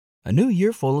A new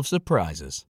year full of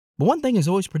surprises. But one thing is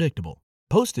always predictable.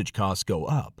 Postage costs go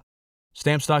up.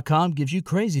 Stamps.com gives you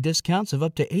crazy discounts of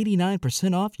up to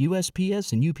 89% off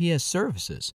USPS and UPS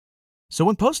services. So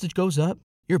when postage goes up,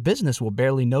 your business will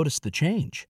barely notice the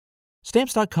change.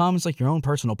 Stamps.com is like your own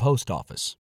personal post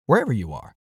office, wherever you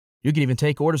are. You can even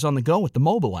take orders on the go with the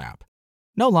mobile app.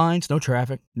 No lines, no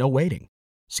traffic, no waiting.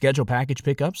 Schedule package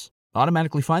pickups,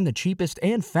 automatically find the cheapest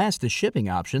and fastest shipping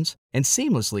options, and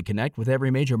seamlessly connect with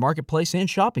every major marketplace and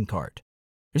shopping cart.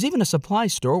 There's even a supply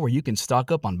store where you can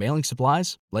stock up on mailing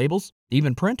supplies, labels,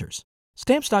 even printers.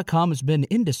 Stamps.com has been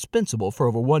indispensable for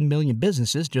over 1 million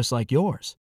businesses just like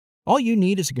yours. All you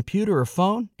need is a computer or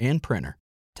phone and printer.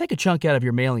 Take a chunk out of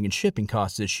your mailing and shipping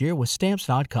costs this year with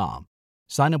Stamps.com.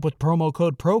 Sign up with promo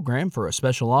code PROGRAM for a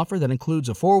special offer that includes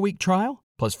a 4-week trial,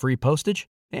 plus free postage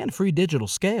and free digital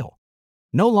scale.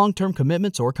 No long-term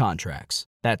commitments or contracts.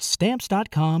 That's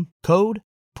Stamps.com, code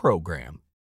PROGRAM.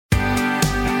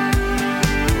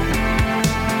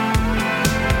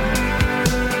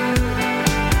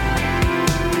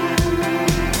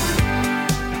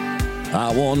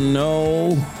 I want to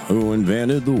know who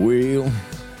invented the wheel.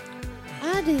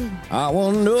 I did. I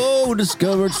want to know who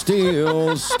discovered steel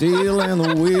and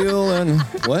the wheel and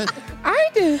what? I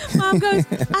did. Mom goes,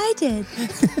 I did.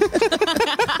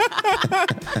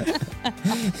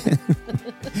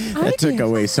 That took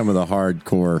away some of the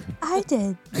hardcore I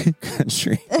did.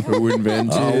 country. Who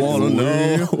invented I want to the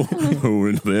know wheel? who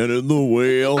invented the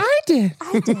wheel. I did.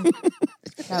 I did.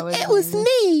 It was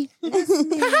me.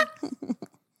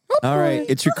 All right,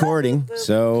 it's recording.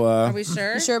 So, Are we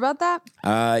sure? You sure about that?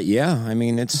 yeah, I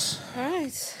mean, it's All right.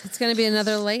 It's going to be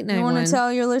another late night You want one. to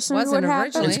tell your listeners Wasn't what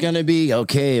happened? originally. going to be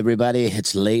okay, everybody.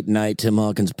 It's late night Tim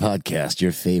Hawkins podcast,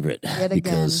 your favorite, Yet again.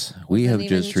 because we have Wasn't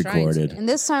just even trying to. recorded And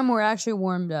this time we're actually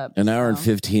warmed up. an hour and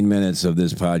 15 minutes of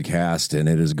this podcast, and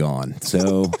it is gone.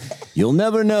 So you'll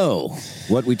never know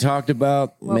what we talked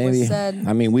about. What Maybe was said.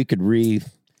 I mean, we could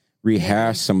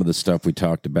rehash some of the stuff we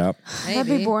talked about. That'd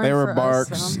be Maybe. boring There were for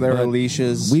barks. us. There were But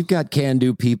leashes. We've got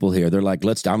can-do people here. They're like,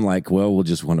 I'm like, well, we'll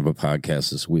just one of a podcast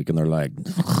this week, and they're like,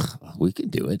 we can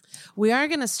do it. We are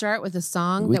going to start with a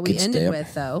song We that we could ended step-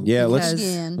 with, though. Yeah, because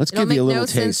Again. let's it'll give you a make little no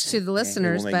taste. sense to the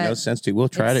listeners, it will but make no sense to you. We'll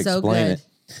try to it's so explain good.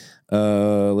 it.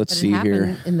 Let's But see it happened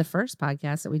here. in the first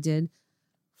podcast that we did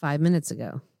 5 minutes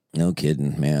ago. No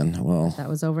kidding, man. Well, That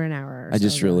was over an hour. Or I so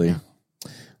just ago really. now.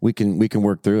 We can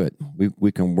work through it.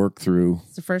 We can work through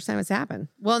It's the first time it's happened.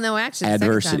 Well, no, actually,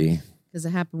 adversity because it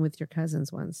happened with your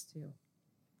cousins once too.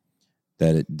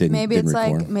 that it didn't. Maybe didn't it's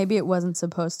record. like, maybe it wasn't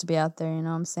supposed to be out there, you know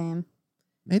what I'm saying?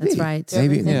 Maybe That's right. Do you ever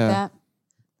Maybe think yeah. that?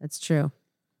 That's true.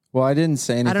 Well, I didn't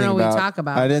say anything I don't know what about we talk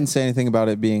about. I didn't say anything about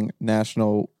it being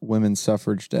National Women's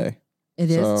Suffrage Day. It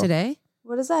is So- today.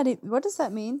 What does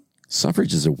that mean?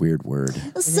 suffrage is a weird word.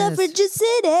 Suffrage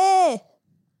city.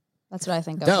 That's what I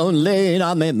think of. Don't lean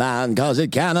on me, man, cause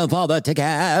it can't afford the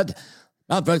ticket.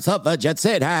 Not for suffragette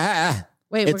city.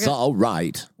 Wait, It's all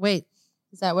right. wait.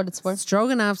 Is that what it's for?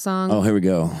 Stroganoff song. Oh, here we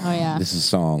go. Oh, yeah. This is a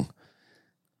song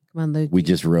Come on, Luke. we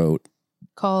just wrote.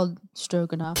 Called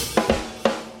Stroganoff.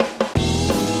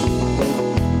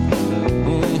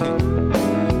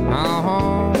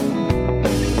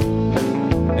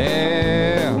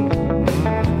 Yeah.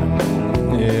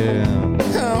 Yeah.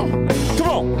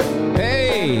 Come on.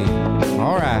 Hey.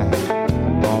 All right.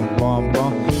 Bum, bum,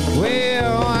 bum.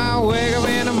 Well, I wake up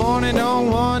in the morning, don't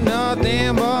want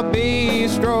nothing but be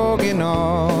stroking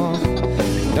off.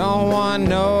 Don't want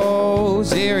no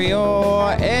cereal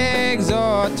or eggs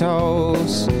or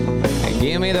toast. And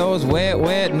give me those wet,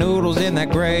 wet noodles in that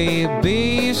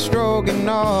gravy stroking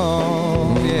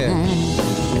off. Yeah.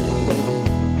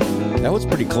 That was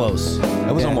pretty close.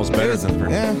 That was Yeah. almost better It was- than the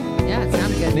first. Yeah. Yeah, it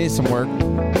sounds good. Needs some work.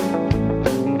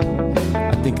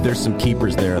 I think there's some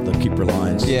keepers there at the keeper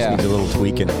lines. Just Yeah. needs a little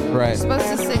tweaking. Right. You're supposed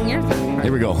to sing your thing.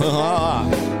 Here we go.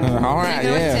 All right. Take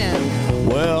it Yeah. with 10.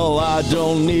 Well, I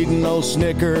don't need no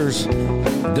Snickers.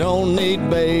 Don't need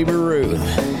Baby Ruth.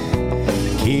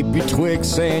 Keep your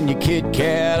Twix and your Kit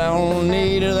Kat. I don't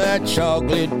need that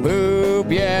chocolate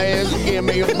poop. Yeah, just give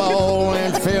me a bowl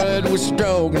and fill it with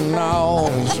stroganoff.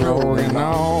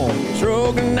 Stroganoff.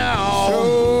 Stroganoff.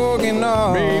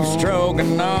 Stroganoff. Beef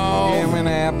stroganoff. Give me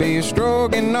that beef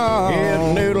stroganoff.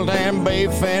 Yeah, noodle and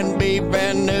beef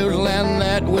and noodle, and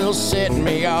that will set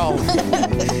me off.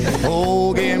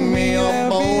 Oh, give me a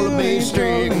bowl of beef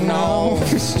stroganoff.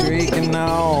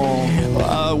 Stroganoff.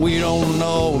 We don't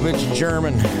know if it's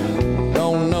German.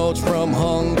 Don't know it's from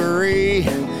Hungary.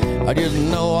 I just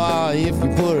know if you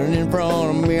put it in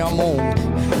front of me, I'm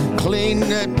gonna clean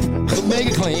that Make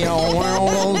it clean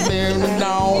on those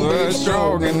beef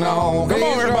stroganoff. Come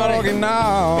on, everybody.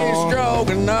 Beef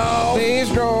stroganoff. Beef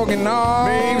stroganoff.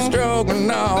 Beef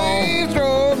stroganoff. Beef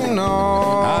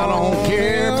stroganoff. I don't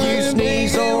care if you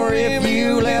sneeze or if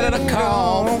you let it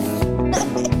cough.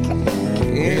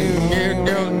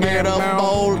 Get a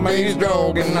bowl of beef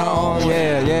stroganoff.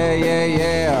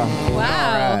 Yeah.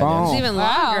 Wow. It's even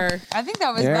Wow. longer. I think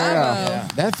that was Yeah.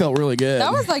 better. That felt really good.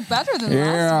 That was like better than the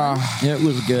last one. It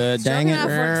was good. Dang it.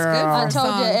 Stroganoff works good I for a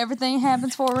told you song. everything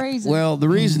happens for a reason. Well, the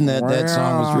reason that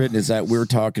song was written is that we're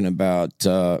talking about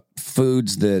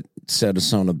foods that set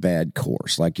us on a bad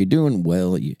course. Like you're doing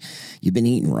well, you've been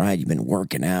eating right, you've been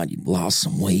working out, you've lost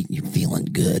some weight, you're feeling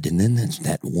good, and then there's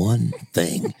that one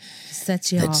thing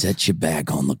Sets you that off. sets you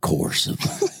back on the course of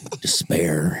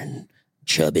despair and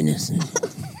chubbiness and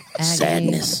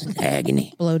sadness and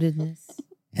agony. Bloatedness.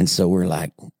 And so we're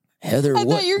like, Heather, I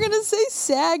what? thought you were going to say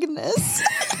sagness.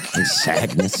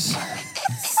 Sadness.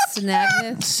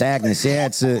 Snagness. Sadness, yeah,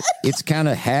 it's kind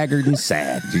of haggard and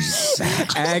sad. You're just sad.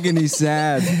 Agony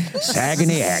sad.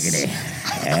 Agony.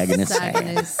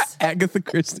 Sadness. Agatha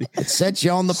Christie. It sets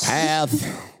you on the path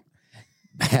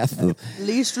of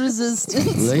Least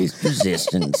resistance. least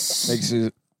resistance, Makes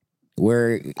you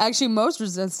where Actually, most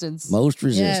resistance. most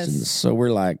resistance. Yes. So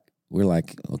we're like,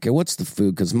 okay, what's the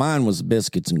food? Because mine was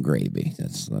biscuits and gravy.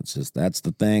 That's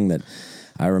the thing that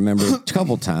I remember a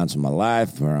couple times in my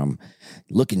life where I'm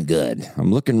looking good.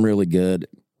 I'm looking really good.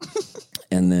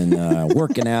 And then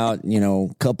working out, a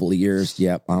couple of years,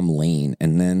 yep, I'm lean.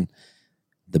 And then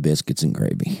the biscuits and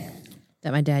gravy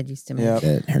That my dad used to make. Yep.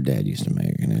 that her dad used to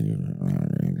make.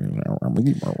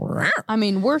 I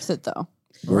mean, worth it, though.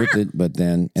 Worth it, but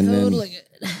then, Totally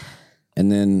good.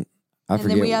 and then I And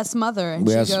forget. then we asked Mother,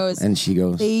 and she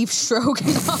goes, beef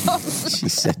stroganoff. she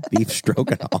said beef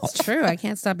stroganoff. True. I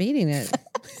can't stop eating it.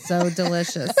 So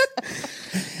delicious.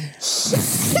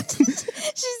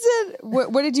 She said,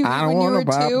 what did you I eat don't when you want were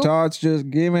no Pop two? Tarts, just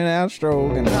give me that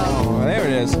stroganoff. There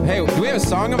it is. Hey, do we have a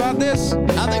song about this?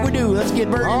 I think we do. Let's get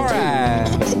Bert All into it.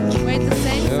 right. Wait, the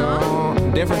same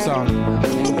song? Different song.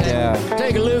 Yeah.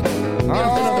 Take a look. Give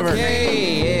us another verse.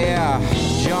 Okay, yeah.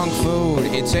 Junk food,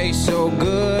 it tastes so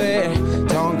good.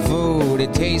 Junk food,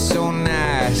 it tastes so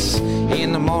nice.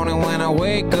 In the morning when I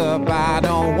wake up, I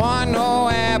don't want no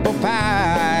apple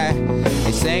pie.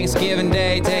 It's Thanksgiving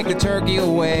Day, take the turkey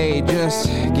away. Just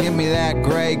give me that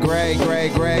gray.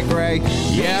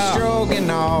 Yeah. Beef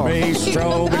stroganoff. Beef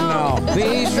stroganoff.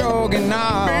 Beef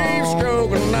stroganoff. Beef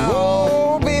stroganoff.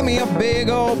 Oh, give me a big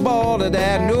old bowl of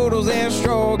that noodles and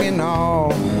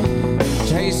stroganoff.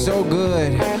 Tastes so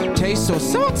good, tastes so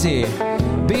salty.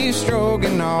 Beef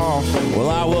stroganoff. Well,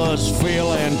 I was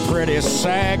feeling pretty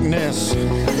sagness,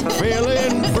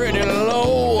 feeling pretty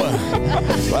low,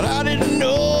 but I didn't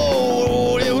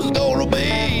know it was gonna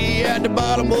be at the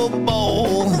bottom of a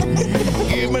bowl.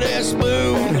 Give me that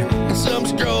spoon and some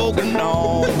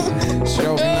stroganoff.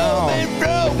 Stroganoff.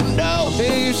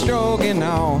 Beef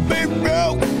stroganoff. Beef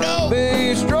stroganoff.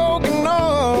 Beef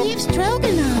stroganoff. Beef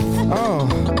stroganoff.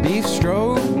 Oh, beef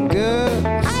stroganoff.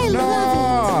 I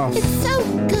love it. It's so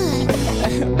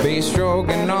good. Beef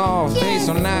stroganoff. Tastes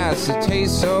so nice. It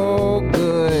tastes so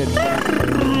good.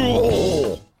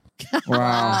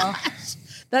 Wow.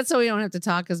 That's so we don't have to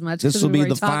talk as much. This 'cause will we've be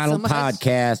already the talked final so much.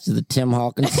 podcast of the Tim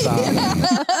Hawkins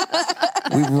saga.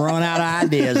 We've run out of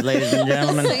ideas, ladies and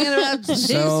gentlemen. Singing about beef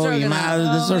So you might,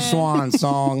 stroganoff. this is our swan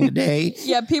song today.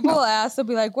 Yeah, people ask, they'll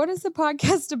be like, what is the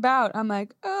podcast about? I'm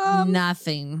like,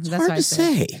 Nothing. That's Hard what I to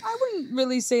say. say. I wouldn't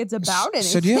really say it's about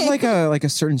anything. So do you have like a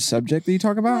certain subject that you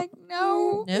talk about? Like,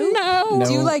 no. No.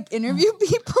 Do you like interview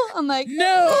people? I'm like,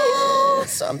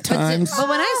 Sometimes. But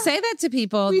when I say that to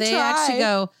people, We they try. actually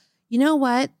go, you know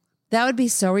what? That would be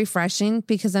so refreshing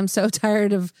because I'm so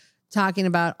tired of talking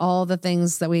about all the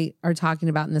things that we are talking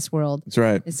about in this world. That's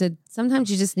right. I said,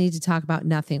 sometimes you just need to talk about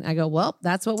nothing. I go, well,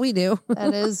 that's what we do.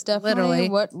 that is definitely Literally.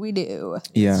 what we do.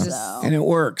 Yeah. So, And it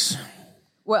works.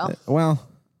 well, Well,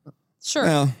 sure.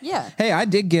 Well, Yeah. hey, I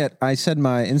said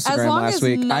my Instagram long last as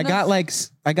week. none I got of-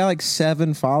 like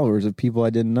 7 followers of people I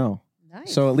didn't know.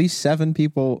 Nice. So at least 7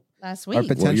 people Last are week.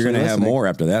 potentially well, you're going to have listening. more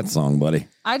after that song, buddy.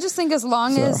 I just think as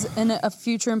long as a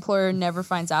future employer never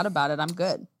finds out about it, I'm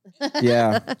good.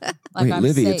 Yeah. Like Wait, I'm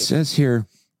Livy, safe. it says here,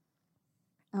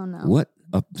 Oh no. what?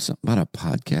 Something about a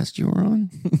podcast you were on?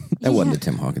 That wasn't the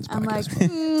Tim Hawkins I'm like, podcast.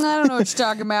 I don't know what you're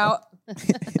talking about.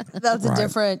 That's a Right.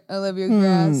 different Olivia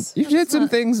Grass. You did some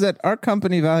things that our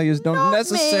company values don't Not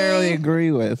necessarily me.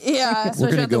 agree with. Yeah. We're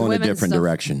going to with the go in a women's different stuff.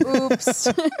 direction. Oops.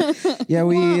 Yeah,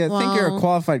 we think you're a Well.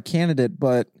 qualified candidate,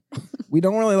 but We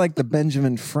don't really like the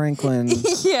Benjamin Franklin,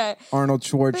 Yeah. Arnold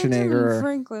Schwarzenegger, Benjamin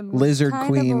Franklin was Lizard kind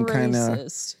Queen of a kind of.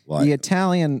 racist. What? The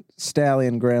Italian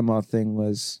stallion grandma thing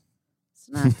was It's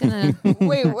not gonna.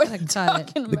 Wait, what are Gotta you cut it.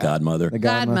 talking The about? godmother. the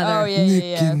Godmother. Oh,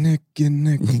 yeah.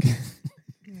 Nicky.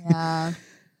 Yeah.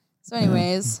 So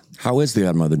anyways, How is the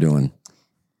godmother doing?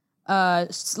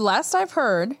 last I've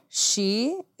heard,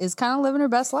 she is kind of living her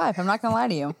best life. I'm not going to lie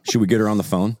to you. Should we get her on the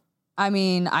phone? I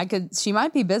mean, she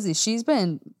might be busy. She's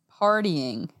been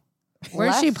partying.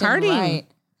 Where's she left and partying? right.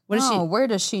 What is Oh, where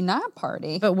does she not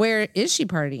party? But where is she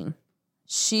partying?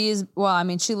 She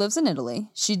lives in Italy.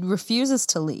 She refuses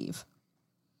to leave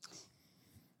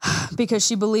because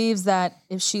she believes that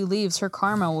if she leaves, her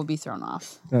karma will be thrown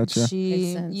off. Gotcha. Makes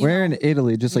She, sense. you Where know, in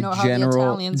Italy? Just you like know how the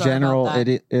Italians are about general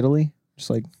that. Italy? Just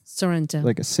like Sorrento.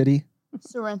 a city?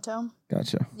 Sorrento.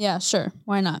 Gotcha. Yeah, sure.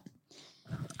 Why not?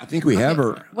 I think we have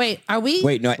her. Wait, are we?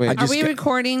 Wait, no, I Are just we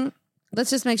recording? Let's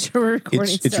just make sure we're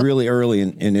recording. it's still. really early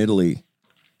in Italy.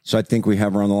 So I think we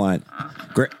have her on the line.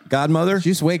 Godmother? Did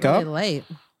you just wake really up? late.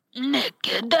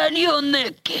 Nicky, that you,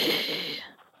 Nicky.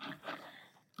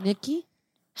 Nicky?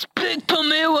 Speak to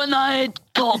me when I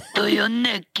talk to you,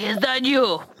 Nicky. Is that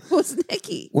you? Who's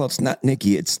Nicky? Well, it's not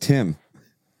Nikki, it's Tim.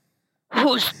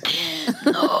 Who's Tim?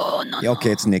 No, no, Yeah,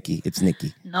 okay, it's Nikki. It's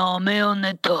Nikki. no. Me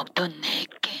only talk to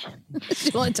Nicky.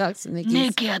 She only talks to Nicky.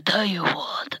 Nicky, I tell you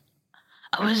what.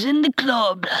 I was in the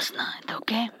club last night,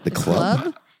 okay? The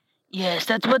club? Yes,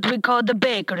 that's what we call the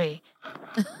bakery.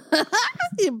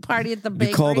 You party at the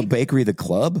bakery. You call the bakery the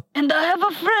club? And I have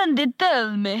a friend that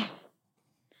tell me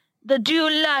that you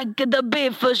like the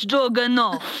beef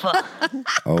stroganoff.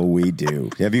 Oh, we do.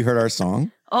 Have you heard our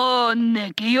song? Oh,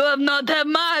 Nicky, you have not had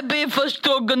my beef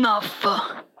stroganoff.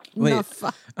 Wait, Enough.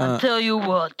 I'll tell you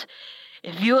what.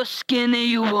 If you're skinny,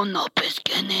 you will not be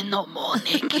skinny no more,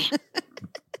 Nicky.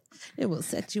 It will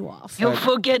set you off. You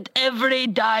forget every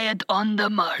diet on the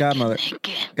market, Godmother.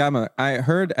 Nicky. Godmother, I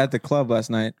heard at the club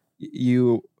last night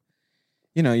you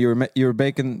were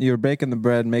baking the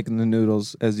bread, making the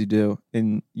noodles as you do,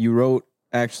 and you wrote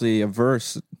actually a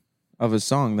verse of a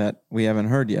song that we haven't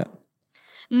heard yet.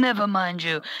 Never mind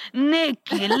you.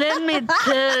 Nicky, let me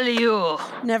tell you.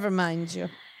 Never mind you.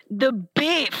 The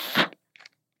beef.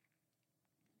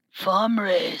 Farm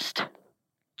raised.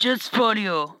 Just for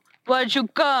you. Why'd you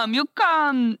come? You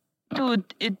come to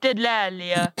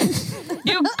Italia.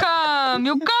 You come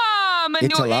and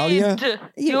Italia?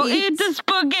 you eat the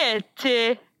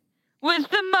spaghetti with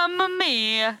the Mamma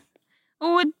Mia,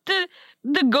 with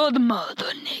the godmother,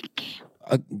 Nicky.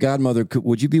 Godmother,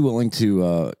 would you be willing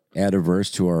to add a verse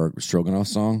to our Stroganoff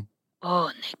song?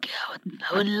 Oh, Nicky,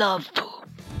 I would love to.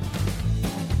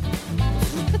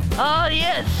 Oh,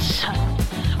 yes.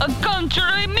 A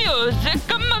country music,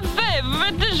 my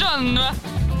favorite genre.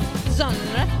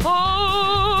 Genre.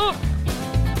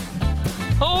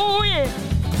 Oh, yeah.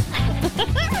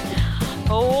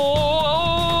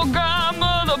 Oh,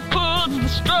 grandmother puts the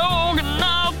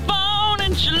stroganoff on,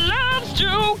 and she loves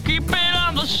to keep it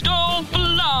on the stove for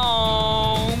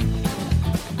long.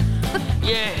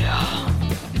 Yeah.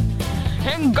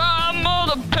 And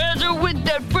grandmother pairs it with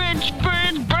that French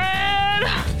bread.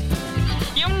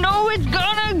 You know it's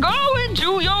gonna go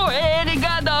into your head. It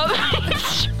got the...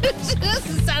 She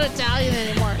doesn't sound Italian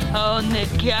anymore. Oh,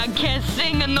 Nicky, I can't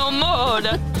sing no more.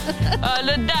 I'll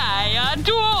die. I'm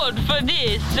too old for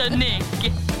this,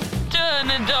 Nicky. Turn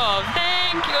it off.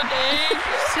 Thank you.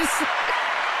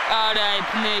 All right,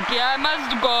 Nicky, I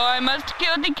must go. I must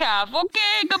kill the calf.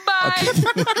 Okay, goodbye.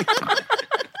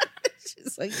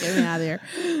 She's like, get me out of here.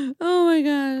 Oh my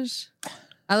gosh.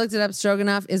 I looked it up.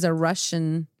 Stroganoff is a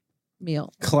Russian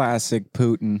meal. Classic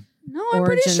Putin. No, I'm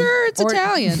pretty Origin- sure it's or-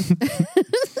 Italian.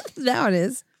 Now it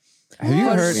is. Have you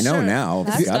heard? We know now.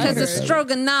 That's Godmother Because the said it.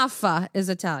 stroganoff is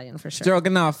Italian for sure.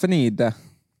 Stroganoff-finita.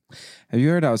 Have you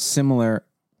heard how similar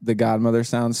the Godmother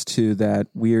sounds to that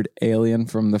weird alien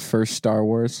from the first Star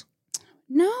Wars?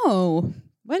 No,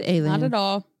 What alien? not at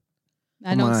all. I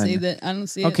Come don't on. see that. I don't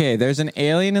see it. Okay, there's an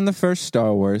alien in the first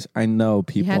Star Wars. I know You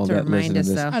people have to that remind listen to us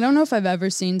this. though. I don't know if I've ever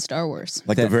seen Star Wars.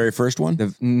 Like the very first one?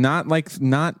 Not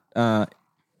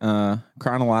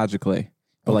chronologically,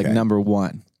 but like Okay. number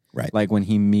one. Right. Like when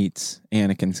he meets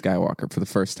Anakin Skywalker for the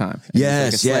first time. And he's like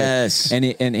a Yes, slave. yes.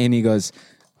 And he goes,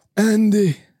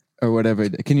 Andy, or whatever.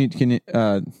 Can you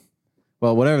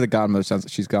well, whatever the Godmother sounds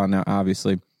like. She's gone now,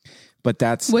 obviously. But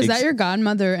that's Was that your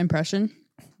godmother impression?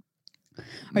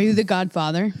 Are you the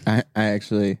godfather? I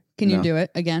actually Can you no. do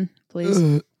it again,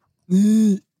 please?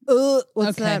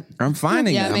 What's Okay. that? I'm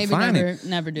finding Yeah, it. maybe I'm finding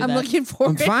never do I'm that. looking for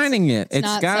I'm it. finding it. It's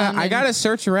not got I sounding- gotta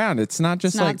search around. It's not It's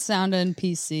just not like sounding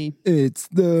PC. it's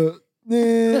the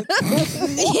Yeah,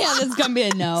 that's gonna be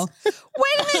a no. Wait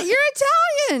a minute, you're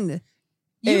Italian.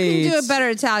 You can do a better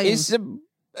Italian.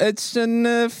 It's an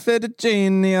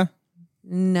fettuccine.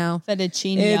 No.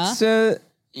 Fettuccine.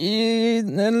 It's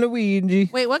Luigi.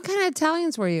 Wait, what kind of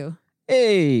Italians were you?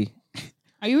 Hey,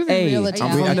 Are you even Hey, real I'm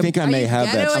Italian? I think I Are may you have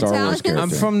that ghetto Star Wars Italian? character. I'm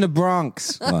from the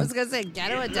Bronx. I was going to say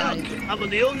ghetto Italian. I'm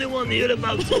the only one here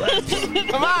about to ask.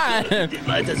 Come on.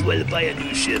 Might as well buy a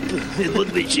new ship. It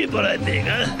would be cheaper, I think,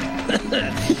 huh?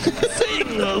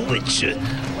 Saying of which,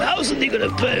 how's he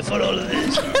gonna pay for all of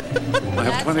this? I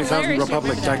have 20,000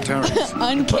 Republic dactarians.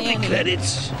 Public Uncanny.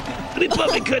 credits?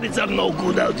 Republic credits are no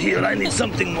good out here. I need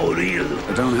something more real.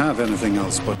 I don't have anything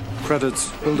else, but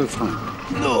credits will do fine.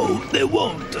 No, they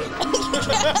won't.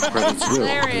 Credits will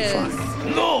There do it is.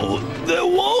 fine. No, they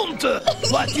won't.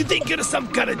 What, you think you're some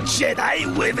kind of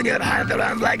Jedi waving your hand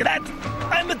around like that?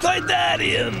 I'm a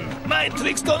Toydarian. My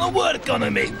tricks don't work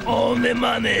on me. Only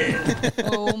money.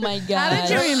 Oh my god. How did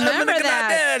you remember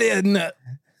that? Toydarian.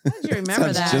 How did you remember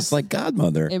Sounds that? just like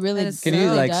Godmother. It really That is Can you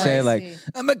so like say does. like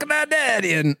I'm a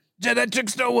Canadian. Jedi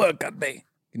tricks don't work on me.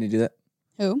 Can you do that?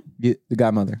 Who? The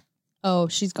Godmother. Oh,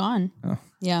 she's gone. Oh.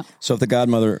 Yeah. So if the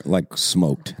Godmother like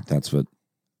smoked, that's what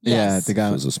Yeah, Yes. the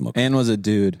guy was a smoker. and was a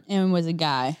dude. And was a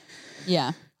guy. Yeah.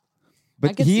 I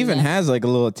But could he see even that. has like a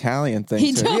little Italian thing.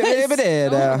 He to it. does.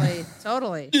 Yeah, but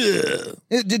Totally.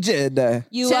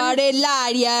 You Tim- are a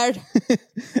liar.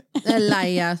 A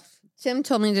liar. Tim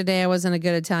told me today I wasn't a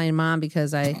good Italian mom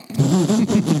because I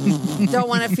don't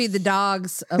want to feed the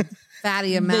dogs a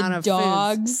fatty amount The of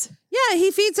dogs. food. Yeah,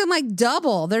 he feeds them like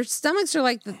double. Their stomachs are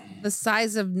like the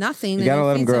size of nothing. You and gotta he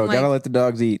let them feeds grow. like- Gotta let the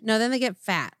dogs eat. No, then they get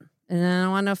fat. And I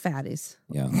don't want no fatties.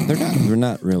 Yeah, they're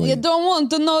not really. You don't want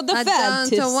to know the I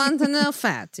fact. don't want to know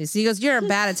fatties. He goes, you're a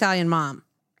bad Italian mom.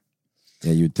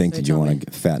 Yeah, you'd think They that you told want me.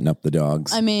 to fatten up the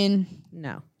dogs. I mean,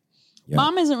 No. Yeah.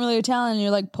 Mom isn't really Italian.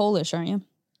 You're like Polish, aren't you?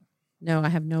 No, I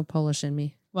have no Polish in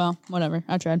me. Well, whatever.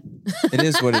 I tried. It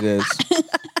is what it is.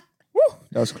 Woo,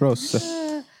 that was close.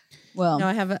 Well, No,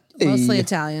 I have mostly Hey.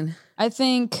 Italian. I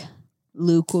think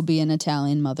Luke will be an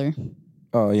Italian mother.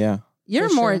 Oh yeah. You're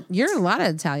For more. sure. You're a lot of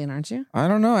Italian, aren't you? I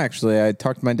don't know. Actually, I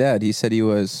talked to my dad. He said he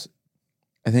was.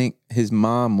 I think his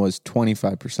mom was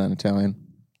 25% Italian,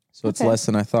 so it's Okay. less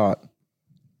than I thought.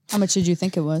 How much did you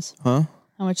think it was? Huh?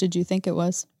 How much did you think it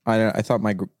was? I thought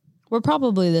my We're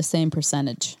probably the same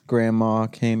percentage.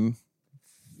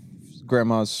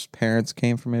 grandma's parents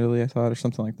came from Italy. I thought, or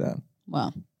something like that.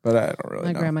 Well, But I don't really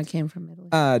My know. grandma came from Italy.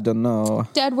 I don't know.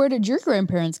 Dad, where did your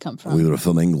grandparents come from? We were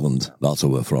from England. That's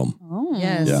where we're from. Oh,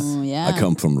 Yes. yeah. I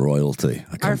come from royalty.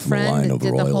 I come Our from a line friend of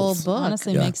did the whole royals. book.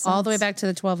 Honestly, Yeah. makes sense. All the way back to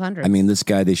the 1200s. I mean, this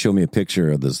guy, they show me a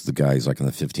picture of this. The guy's like in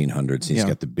the 1500s. He's Yeah.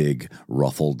 got the big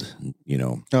ruffled,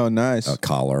 Oh, nice.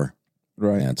 collar.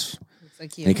 Right. That's, It's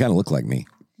like and he kind of looked like me.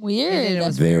 Weird. It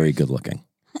was Very good looking.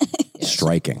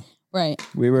 Striking. Right.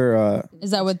 We were.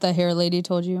 Is that what the hair lady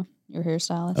told you? Your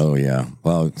hairstylist? Oh, yeah.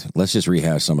 Well, let's just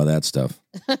rehash some of that stuff.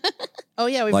 Oh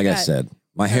yeah, we Like I forgot. said,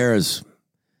 my hair is,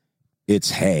 it's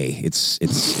hay. It's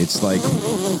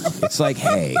like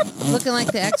hay. Looking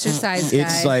like the exercise guy.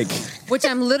 It's like, which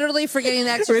I'm literally forgetting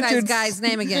the exercise Richard- guy's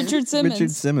name again. Richard Simmons.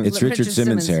 Richard Simmons. it's Richard Richard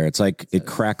Simmons' Simmons. hair. It's like, it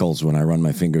crackles when I run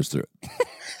my fingers through it.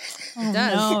 Oh,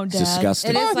 does. no, It's Dad.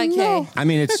 disgusting. It is like hay. I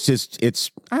mean, it's just,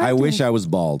 I wish I was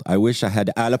bald. I wish I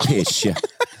had alopecia.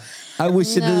 I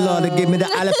wish that the Lord had given me the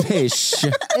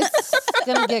alopecia. It's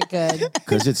gonna get good.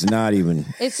 Because it's not even,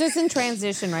 It's just in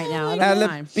transition right now. It'll be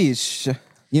fine. Alopecia.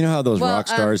 you know how those Well, rock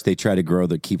stars, they try to grow,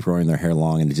 they keep growing their hair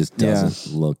long and it just Yeah.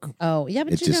 doesn't look, Oh yeah,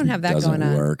 but it you just don't have that doesn't going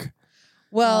on. work.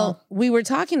 Well, we were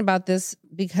talking about this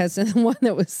because in the one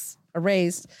that was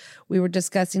erased, we were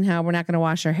discussing how we're not going to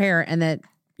wash our hair and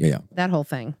Yeah. that whole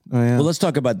thing. Oh yeah. Well, let's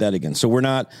talk about that again. So we're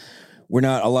not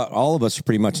all of us are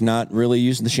pretty much not really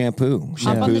using the shampoo.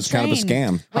 Shampoo on the is kind of a train.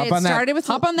 scam. Wait, Hop on it that- started with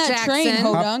Hop on that Jackson. train,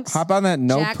 Hodunks. Hop on that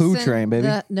no poo Jackson, train, baby.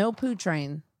 The no poo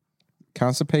train.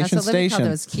 Constipation That's what Libby thought station. that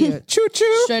was cute. Choo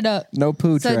choo. Straight up. No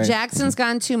poo So train. Jackson's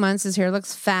gone 2 months. His hair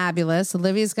looks fabulous.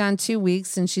 Olivia's gone 2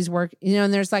 weeks, and she's worked.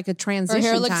 And there's like a Her transition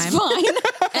hair looks time, fine.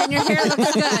 and your hair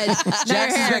looks good. Now your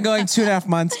Jackson's hair- been going 2.5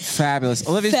 months. Fabulous.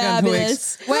 Olivia's gone 2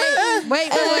 weeks. Fabulous. Wait.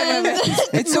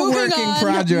 It's a Moving working on,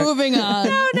 project. Moving on.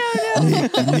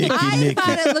 I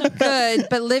thought it looked good,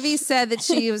 but Livy said that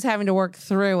she was having to work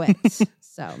through it.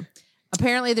 So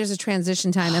apparently there's a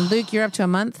transition time. And Luke, you're up to a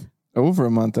month. Over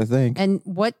a month, I think. And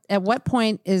at what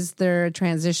point is there a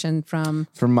transition from?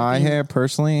 For my hair,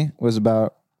 personally, was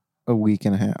about a week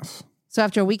and a half. So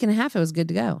after a week and a half, it was good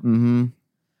to go. Mm-hmm.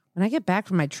 When I get back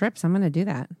from my trips, I'm going to do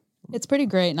that. It's pretty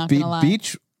great, not gonna lie.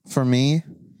 Beach for me,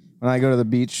 when I go to the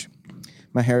beach,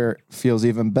 my hair feels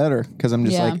even better because I'm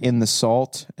just Yeah. like in the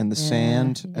salt and the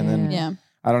sand, and then Yeah.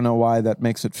 I don't know why that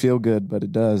makes it feel good, but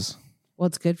it does. Well,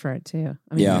 it's good for it too.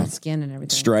 I mean, Yeah. the skin and everything.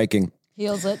 Striking.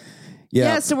 Heals it.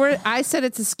 Yeah. Yeah, so I said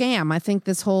it's a scam. I think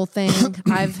this whole thing,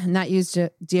 I've not used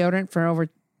deodorant for over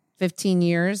 15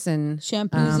 years. And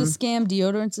Shampoo's a scam.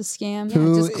 Deodorant's a scam. it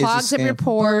Poo just is a clogs up your scam.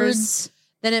 pores. Birds.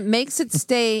 Then it makes it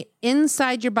stay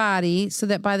inside your body so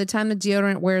that by the time the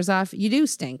deodorant wears off, you do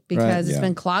stink because it's Yeah.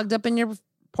 been clogged up in your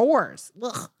pores.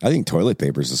 Ugh. I think toilet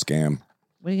paper is a scam.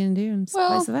 What are you going to do in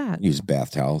place of that? Use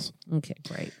bath towels. Okay,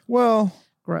 great. Well,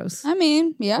 Gross. I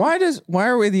mean, yeah. why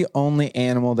are we the only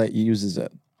animal that uses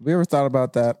it? Have we ever thought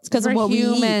about that? It's because of We're what we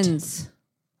eat. humans.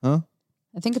 Huh?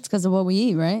 I think it's because of what we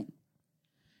eat, right?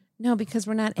 No, because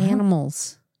we're not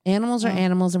animals. Animals are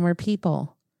animals and we're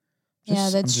people. Yeah,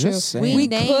 Just- that's I'm true. just saying. We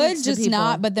named could the just people.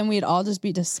 not, but then we'd all just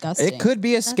be disgusting. It could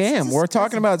be a scam. We're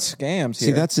talking about scams here.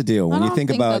 See, that's the deal. When I you don't think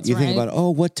think about, that's you think right. about, oh,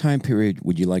 what time period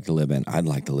would you like to live in? I'd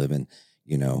like to live in,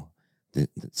 the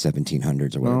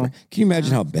 1700s or whatever. No. Can you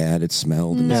imagine how bad it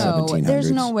smelled in the No, 1700s?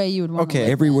 there's no way you would want Okay.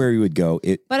 to. Everywhere you would go,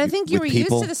 But I think you with were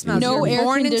people, used to the smell. No You were air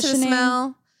born into the conditioning.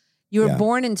 smell. You were Yeah.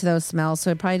 born into those smells,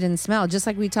 so it probably didn't smell. Just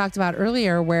like we talked about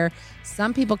earlier, where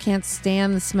some people can't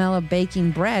stand the smell of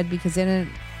baking bread because they didn't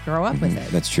grow up with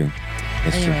it. That's true.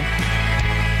 That's Anyway,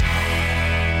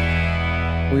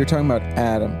 We were talking about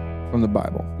Adam from the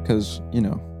Bible because,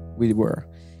 we were.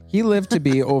 He lived to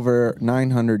be over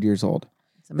 900 years old.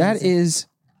 That amazing. is,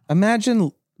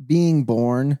 imagine being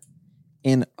born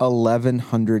in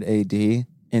 1100 AD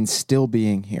and still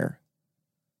being here.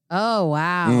 oh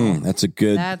wow, true. That's a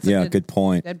good, That's a good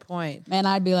point. good point. Man,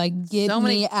 I'd be like, get So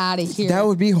many- me out of here. That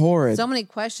would be horrid. So many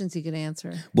questions you could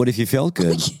answer. What if you felt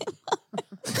good?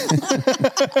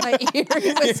 My ear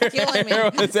was killing me.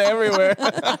 It's everywhere.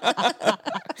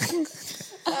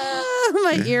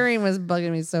 My earring was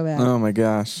bugging me so bad. Oh my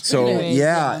gosh. So, Anyways,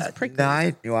 yeah, prickly.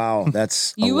 9, wow,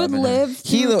 that's you would 11. live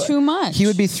through too much. He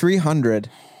would be 300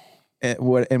 in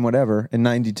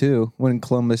 92 when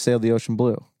Columbus sailed the ocean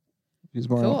blue. He was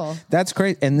born. Cool. That's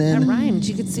great. And That then rhymed.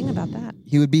 You could sing about that.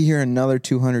 he would be here another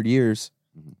 200 years.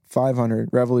 500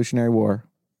 Revolutionary War.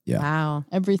 Yeah. Wow.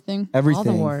 everything. Everything. All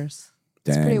the wars.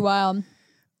 It's Dang. pretty wild.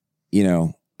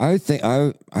 I think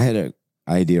I had an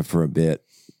idea for a bit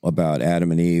about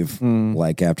Adam and Eve,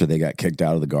 like after they got kicked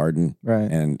out of the garden,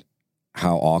 Right. and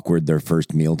how awkward their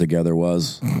first meal together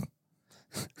was.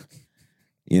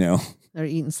 They're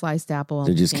eating sliced apple. They're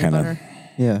and just peanut kinda- butter.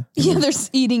 Yeah. Yeah, they're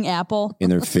eating apple. in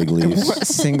their fig leaves.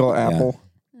 Single apple.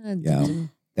 Yeah,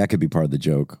 that could be part of the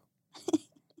joke.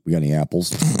 We got any apples?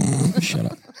 Shut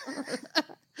up.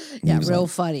 And Yeah, he was real like-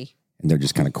 funny. and they're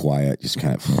just kind of quiet, just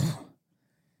kind of.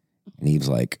 And Eve's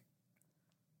like,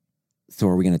 "So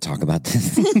are we going to talk about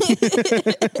this?"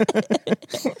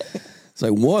 It's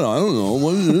like, what? I don't know.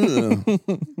 What is it?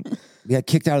 We got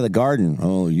kicked out of the garden.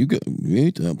 Oh, you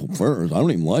ate the apple first. I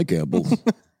don't even like apples.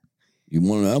 You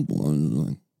want an apple? I'm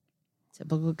like,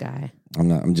 Typical guy.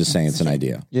 I'm just saying it's an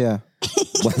idea. Yeah.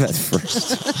 Well, that's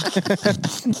first.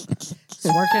 It's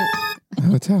working.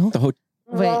 Hotel. The hotel.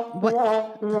 Wait,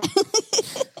 what?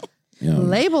 Yeah.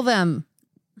 Label them.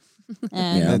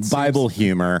 And Yeah, That seems- Bible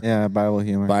humor. Yeah, Bible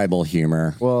humor. Bible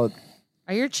humor. Well,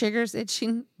 Are your chiggers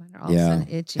itching? Mine are all of a Yeah. sudden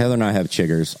itching. Heather and I have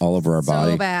chiggers all over our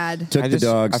body. So bad. Took I the just-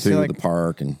 I dogs feel through like- the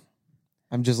park, and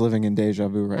I'm just living in deja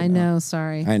vu right I now. know.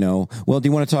 Sorry. I know. Well, do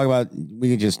you want to talk about? We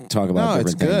can just talk about. No,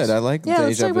 it's different good. things. I like yeah,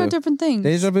 let's deja talk vu. about different things.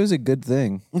 Deja vu is a good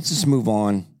thing. Let's just move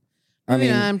on. I Moving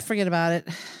mean, on, forget about it.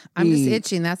 I'm just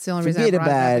itching. That's the only reason I brought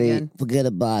it up again. forget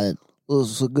about it.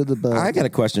 So good about I got a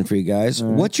question for you guys.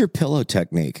 What's your pillow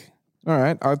technique? All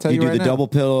right, I'll tell Do you you do right the now. double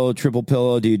pillow, triple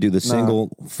pillow? Do you do the single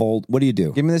fold? What do you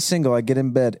do? Give me the single. I get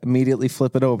in bed, immediately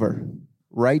flip it over.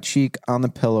 Right cheek on the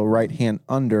pillow, right hand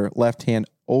under, left hand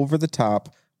over the top,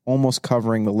 almost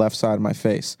covering the left side of my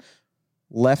face.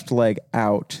 Left leg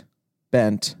out,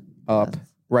 bent up,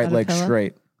 right Got a leg pillow?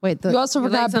 straight. Wait, You also your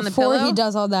forgot legs on the before pillow? he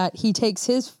does all that, he takes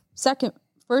his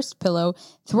first pillow,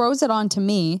 throws it onto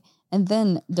me, and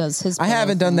then does his I pillow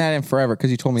haven't done thing. that in forever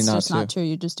because you told me It's not just to. not true.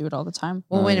 You just do it all the time.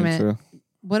 Well, wait a minute. True.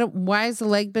 Why is the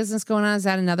leg business going on? Is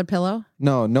that another pillow?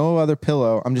 No other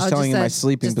pillow. I'm just telling you my just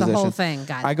sleeping just position. the whole thing.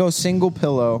 Got it. I go single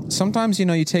pillow. Sometimes, you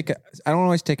take I don't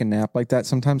always take a nap like that.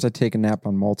 Sometimes I take a nap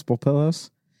on multiple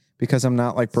pillows because I'm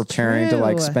not like preparing to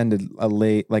like true. spend a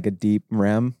late, like a deep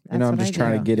REM. That's I'm what just I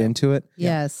trying do. to get into it.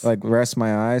 Yes. Like rest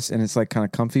my eyes and it's like kind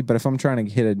of comfy. But if I'm trying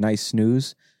to hit a nice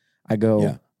snooze, I go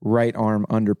Yeah. right arm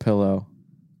under pillow.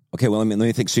 Okay, well, let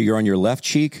me think. So you're on your left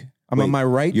cheek. I'm on my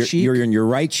right you're, cheek. You're on your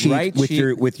right cheek Right with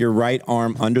cheek. your right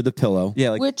arm under the pillow. Yeah,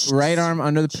 like Which right arm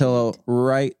under the pillow,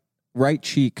 right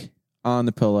cheek on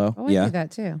the pillow. Oh, I do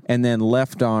that too. And then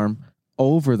left arm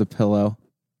over the pillow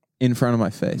in front of my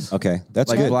face. Okay, that's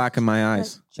like good. blacking my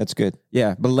eyes. That's good.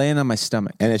 Yeah, but laying on my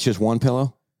stomach. And it's just one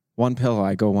pillow? One pillow.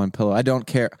 I go one pillow. I don't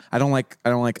care. I'm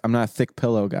not a thick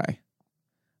pillow guy.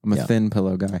 I'm a thin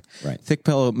pillow guy. Right. Thick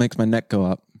pillow makes my neck go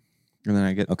up. And then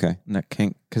I get neck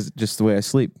kink because just the way I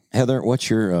sleep. Heather, what's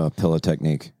your pillow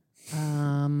technique?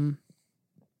 I don't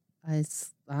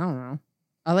know.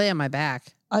 I lay on my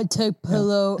back. I take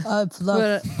pillow, I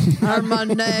fluff, Put arm on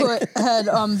neck. put head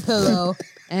on pillow.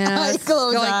 And I I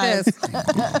close go like eyes. this.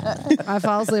 I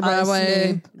fall asleep right I away.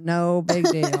 sleep. No big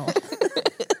deal.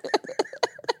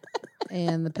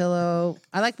 And the pillow,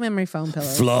 I like memory foam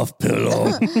pillows. Fluff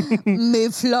pillow. Me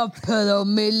fluff pillow,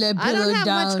 me lay pillow I don't have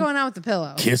down. much going on with the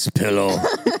pillow. Kiss pillow.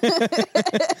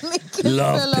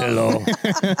 Love pillow.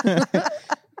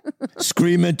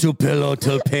 Scream into pillow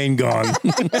till pain gone.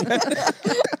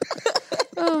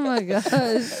 Oh my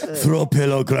gosh. Throw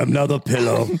pillow, grab another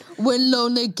pillow. When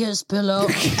lonely kiss pillow.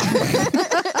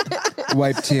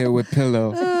 Wipe tear with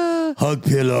pillow. Hug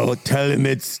pillow. Tell him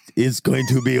it's going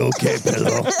to be okay,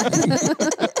 pillow.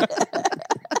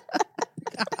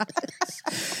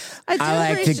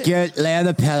 I like to lay on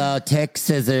the pillow, take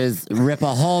scissors, rip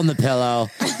a hole in the pillow,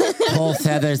 pull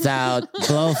feathers out,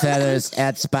 blow feathers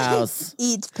at spouse.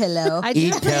 Eat pillow.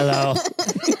 Eat pillow.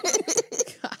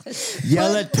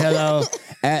 Yell at pillow.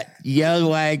 Yell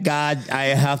away, God, I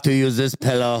have to use this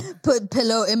pillow. Put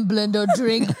pillow in blender,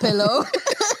 drink pillow.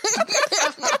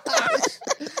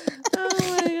 Oh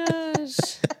my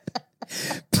gosh.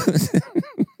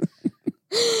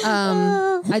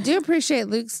 I do appreciate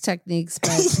Luke's techniques,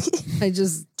 but I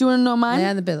just Do you want to know mine? lay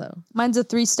on the pillow. Mine's a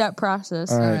 3-step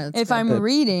process. All right. Alright, If let's go. I'm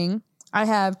reading, I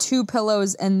have 2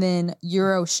 pillows and then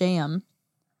Euro Sham.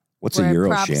 What's a where it Euro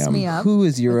props sham? me up. Who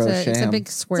is Euro it's a Sham? big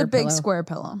square It's a big pillow. square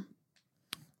pillow.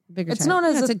 Bigger It's type. known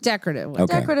as It's a- a decorative one.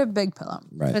 Okay. Decorative big pillow.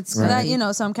 Right. It's So that,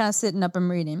 so I'm kind of sitting up and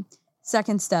reading.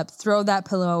 Second step, throw that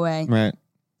pillow away. Right.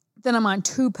 Then I'm on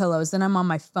 2 pillows. Then I'm on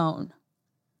my phone.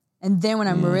 And then when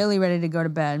I'm really ready to go to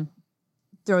bed,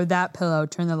 throw that pillow,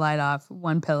 turn the light off,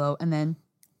 1 pillow, and then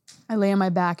I lay on my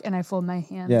back and I fold my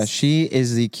hands. Yeah, she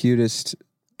is the cutest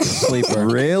sleeper.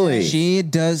 Really?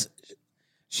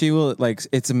 She will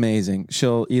it's amazing.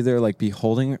 She'll either be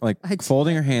holding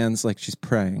folding her hands like she's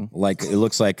praying. Like, it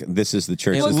looks like this is the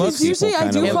church. It Well, of looks- because usually I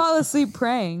kind do of fall asleep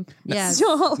praying. Yes.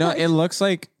 So, No, it looks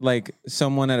like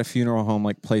someone at a funeral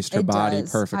home placed her it body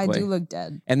does. perfectly. I do look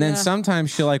dead. And then Yeah. sometimes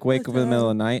she'll wake up in the middle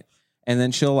of the night and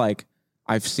then she'll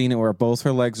I've seen it where both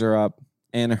her legs are up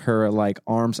and her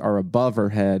arms are above her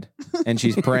head and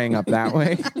she's praying up that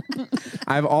way.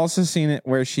 I've also seen it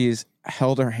where she's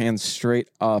held her hands straight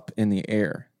up in the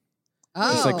air.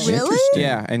 Oh, It's really?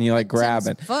 Yeah, and you grab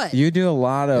it. Foot. You do a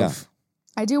lot of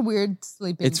Yeah. I do weird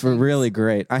sleeping. It's things. really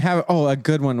great. I have a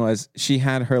good one was she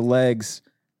had her legs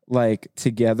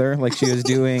together, like she was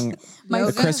doing My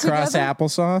the feet crisscross together?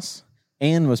 applesauce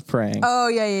and was praying. Oh,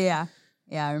 yeah.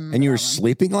 Yeah, I remember. And you were that one.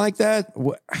 sleeping like that?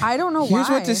 I don't know Here's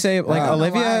why. what to say. I don't know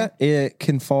Olivia, it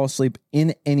can fall asleep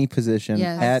in any position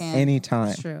Yes. I at can. any time.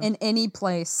 It's true. In any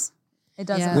place. It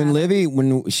doesn't Yeah. matter. When Livy,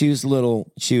 when she was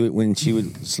little, when she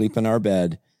would sleep in our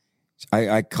bed,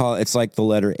 I call it's like the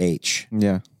letter H.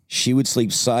 Yeah. She would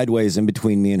sleep sideways in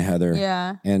between me and Heather.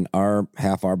 Yeah. And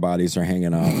half our bodies are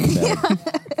hanging off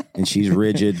the bed. And she's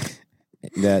rigid,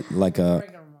 like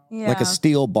a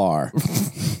steel bar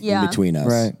Yeah. in between us.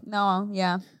 Right. No,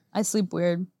 yeah. I sleep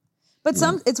weird. But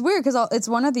it's weird because it's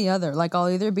one or the other. I'll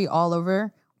either be all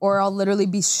over or I'll literally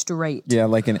be straight Yeah,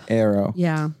 like an arrow.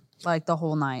 Yeah. the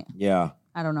whole night. Yeah.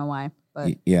 I don't know why,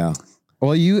 but Yeah.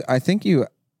 Well, I think you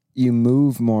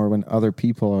move more when other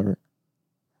people are,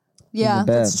 yeah,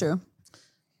 bed. that's true.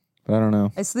 but I don't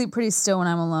know. I sleep pretty still when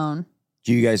I'm alone.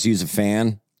 Do you guys use a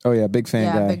fan? Oh yeah, big fan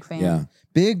Yeah, guy. big fan. Yeah.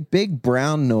 Big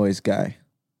brown noise guy.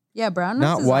 Yeah, brown noise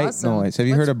Not is white awesome. noise. Have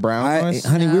you heard of brown noise?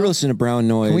 Honey, we were listening to Brown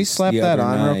Noise. Can we slap the that other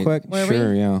on real night. quick? Were we?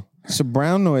 Sure, yeah. So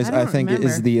brown noise, I I don't think, is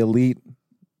remember. the elite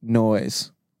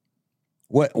noise.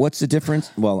 What's the difference?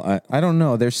 Well, I don't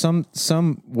know. There's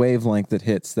some wavelength that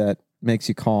hits that makes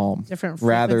you calm, Different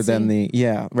rather than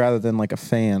frequency. rather than like a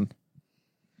fan.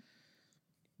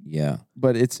 yeah.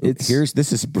 But it's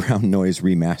This is Brown Noise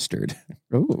remastered.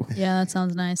 oh Yeah, that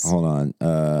sounds nice. Hold on.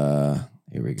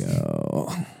 Here we go.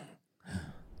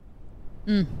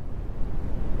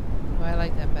 Oh, I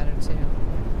like that better too.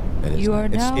 That is You are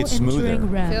nice. now it's smoother.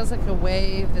 entering REM. Feels like a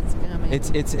wave that's coming.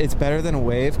 it's better than a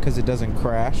wave because it doesn't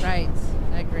crash. right.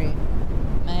 I agree.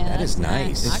 Man, That is that's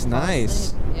nice. It's I fall nice.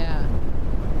 asleep. Yeah.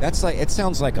 That's like, it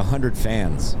sounds like 100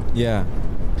 fans. Yeah.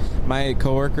 My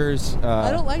coworkers.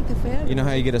 I don't like the fan. You know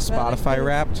how you get a but I like Spotify the-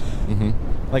 Wrapped,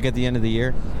 Mm-hmm. like at the end of the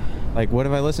year. Like, what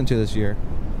have I listened to this year?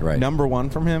 Right. Number one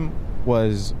from him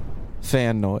was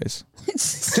fan noise.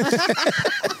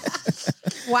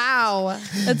 Wow.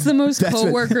 That's the most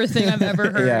coworker thing I've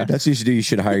ever heard. Yeah. That's what you should do. You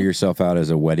should hire yourself out as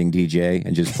a wedding DJ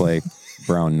and just play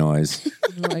brown noise.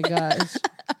 Oh my gosh.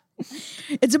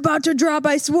 It's about to drop,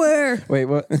 I swear. Wait,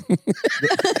 what?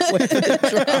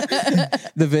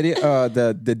 The video,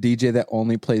 the DJ that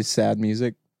only plays sad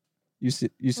music. You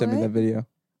sent me What? that video.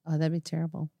 Oh, that'd be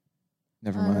terrible.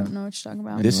 Never I don't mind. know what you're talking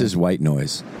about. This is white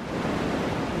noise.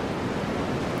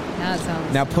 Now it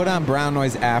sounds. Now put on brown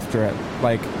noise after it,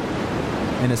 like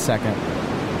in a second.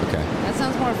 Okay. That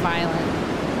sounds more violent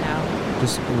now.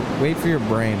 Just wait for your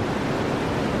brain.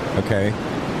 Okay.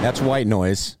 That's white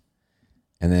noise.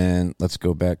 And then let's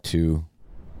go back to...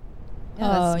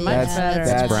 Yeah, that's much better.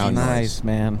 That's brown nice, noise.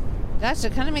 man. Gosh,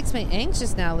 it kind of makes me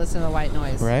anxious now listening to white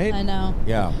noise. Right? I know.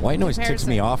 Yeah, white noise ticks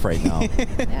me off right now. Yeah,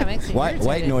 it makes me White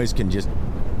irritated. noise can just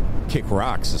kick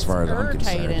rocks as far as I'm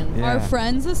concerned. Irritating. Yeah. Our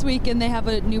friends this weekend, they have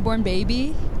a newborn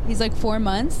baby. He's like 4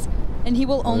 months. And he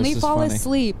will only this is fall funny.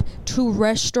 asleep to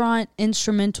restaurant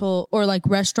instrumental or like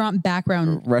restaurant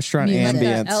background. Restaurant music.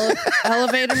 ambience.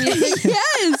 Elevator music.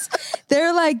 Yes.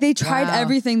 They're like, they tried Wow.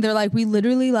 everything. They're like, we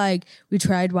literally like, we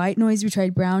tried white noise, we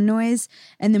tried brown noise.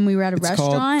 And then we were at a It's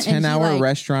restaurant. called 10-hour and he, like,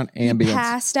 restaurant he ambience.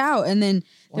 passed out. And then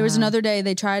there was another day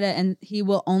they tried it and he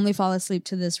will only fall asleep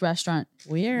to this restaurant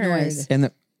Weird. noise. And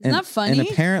Isn't that funny? And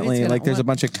apparently, It's gonna like, there's a want-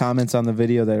 bunch of comments on the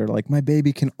video that are like, "My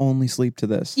baby can only sleep to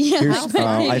this." Yeah. Here's, how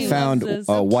funny. I He found loves this.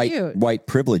 a cute. white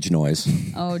privilege noise.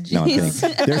 Oh, No, I'm jeez.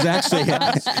 kidding. There's actually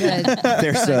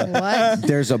Good. What?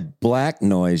 there's a black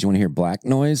noise. You want to hear black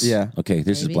noise? Yeah. Okay,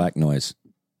 this Maybe. is black noise.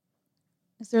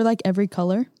 Is there like every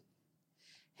color?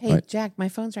 Hey, What? Jack, my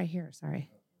phone's right here. Sorry.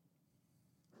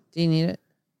 Do you need it?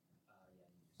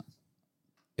 I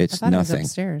It's thought it was nothing.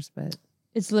 upstairs, but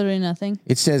It's literally nothing.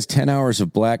 It says 10 hours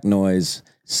of black noise,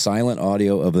 silent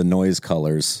audio of the noise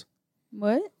colors.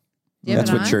 What? Do you have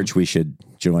That's it what on? church we should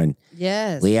join.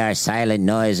 Yes. We are silent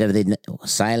noise of the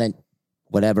silent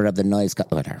whatever of the noise.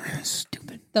 Whatever.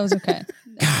 Stupid. That was okay.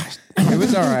 It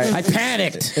was all right. I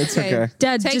panicked. It's Okay. okay.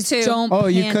 Dad, Take just two. don't Oh,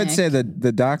 you could panic. say the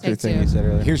doctor Take thing two. you said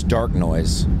earlier. Here's dark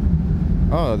noise.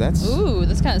 Oh, that's Ooh,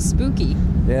 that's kind of spooky.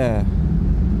 yeah.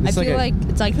 It's I feel like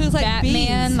it's like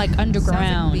Batman, bees. like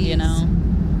underground, bees. you know?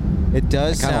 it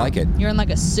does. I kind of like it. You're in like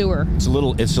a sewer. It's a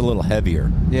little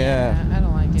heavier. Yeah. I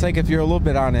don't like it. It's like if you're a little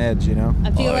bit on edge, you know.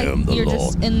 I feel I am like the you're Lord.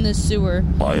 just in the sewer.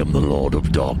 I am the Lord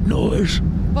of Dark Noise.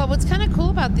 Well, what's kind of cool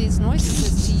about these noises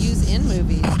is to use in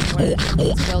movies where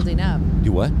it's building up.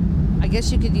 Do what? I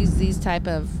guess you could use these type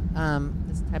of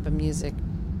music,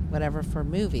 whatever, for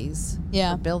movies.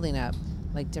 Yeah. For building up,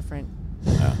 like different.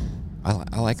 I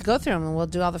like. Let's go through them and we'll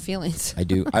do all the feelings. I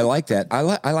do. I like that.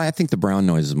 I think the brown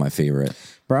noise is my favorite.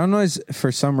 Brown noise,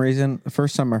 for some reason, the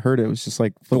first time I heard it was just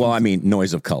like, Well, I mean,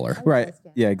 noise of color. right.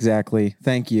 Yeah, exactly.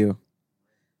 Thank you.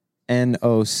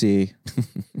 NOC.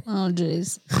 Oh,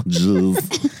 jeez.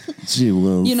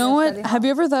 You You know what? Have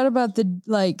you ever thought about the,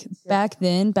 like, back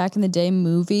in the day,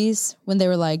 movies when they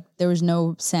were like, there was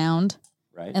no sound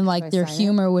Right. and like their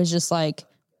humor was just like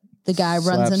the guy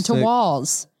runs into Slapstick.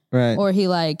 walls Right. or he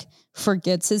like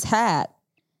forgets his hat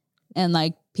and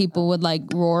like people would like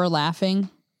roar laughing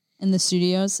in the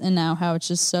studios, and now how it's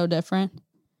just so different.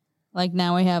 Like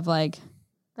now we have like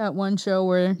that one show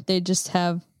where they just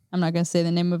have, I'm not going to say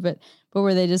the name of it, but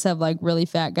where they just have like really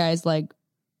fat guys like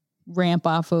ramp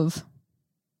off of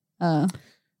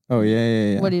oh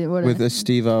yeah. What do you- what with are-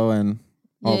 Steve-O and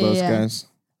all Yeah, those yeah. guys.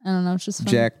 I don't know, it's just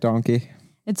funny. Jack Donkey.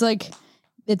 It's like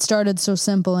it started so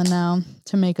simple, and now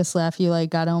to make us laugh, you like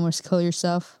gotta almost kill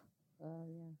yourself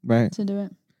Right. to do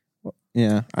it.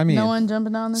 Yeah. I mean, No one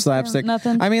jumping on this slapstick.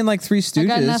 nothing. I mean, like Three I Stooges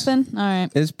got nothing. All right.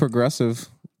 is progressive.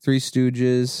 Three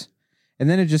Stooges. And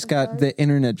then it just got, the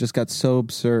internet just got so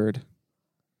absurd.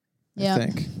 Yeah. I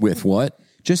think. With what?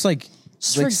 Just like,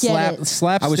 Just like forget it.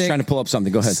 slapstick. I was trying to pull up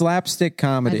something. Go ahead. Slapstick I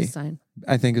comedy, just signed.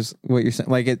 I think is what you're saying.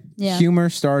 Like Yeah. humor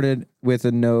started with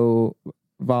a no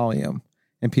volume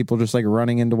and people just like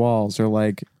running into walls or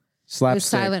like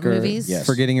slapstick silent or movies? Yes.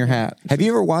 forgetting your hat. Have you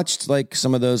ever watched like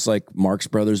some of those like Marx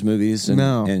Brothers movies? And,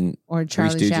 No. And Or Three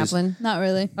Charlie Stooges? Chaplin. Not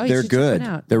really. Oh, you They're should check good. one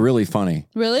out. They're really funny.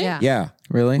 Really? Yeah. Yeah.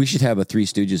 Really? We should have a Three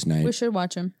Stooges night. We should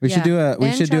watch them. We should do a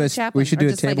And Charlie Chaplin, we should or do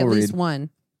a just, like, table at least read. one.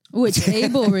 Ooh, a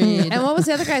table read. And what was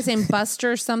the other guy's name?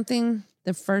 Buster something?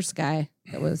 The first guy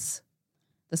that was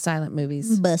the silent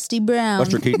movies. Busty Brown.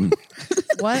 Buster Keaton.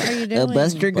 What are you doing?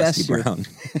 Busty Brown.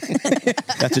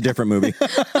 That's a different movie.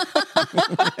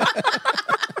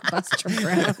 Buster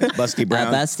Brown. Busty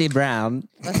Brown. Busty Brown.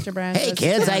 Buster Brown. Hey, goes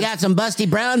kids, to- I got some Busty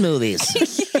Brown movies.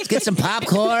 Let's get some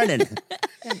popcorn and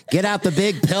get out the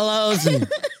big pillows and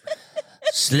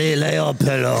Leo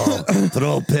pillow.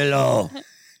 Throw pillow.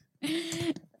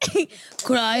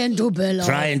 Cry into pillow.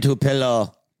 Try into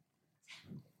pillow.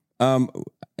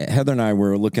 Heather and I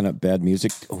were looking up bad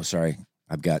music. Oh, sorry.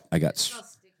 I got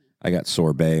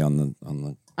sorbet on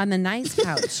the nice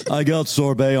couch. I got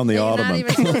sorbet on the You're not ottoman.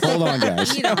 even supposed to Hold on,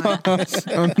 guys. eat on it.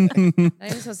 Not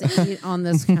even supposed to eat on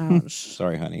this couch.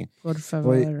 Sorry, honey. Por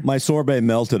favor. My sorbet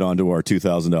melted onto our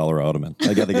 $2,000 ottoman.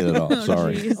 I got to get it off.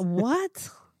 Sorry. What?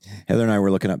 Heather and I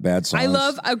were looking up bad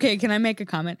songs. Okay, can I make a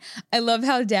comment? I love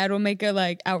how dad will make a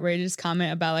like outrageous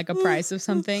comment about like a price of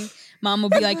something. Mom will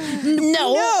be like, no,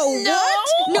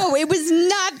 it was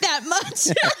not that much.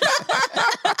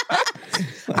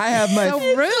 I have my. So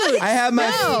rude. I have my.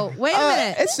 No, wait a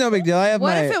minute. It's no big deal. I have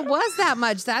What my. if it was that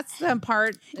much? That's the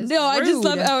part. No, I just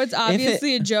love how it's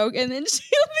obviously a joke, and then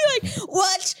she'll be like,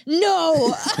 "What?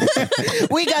 No,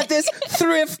 we got this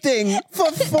thrifting for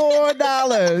 $4.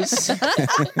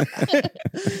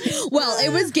 Well,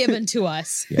 it was given to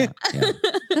us." Yeah.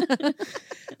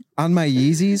 On my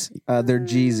Yeezys, they're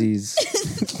Jeezys.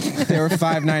 They were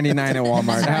 $5.99 at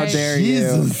Walmart. How dare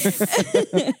you?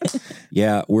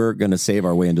 Yeah, we're gonna save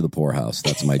our way into the poorhouse.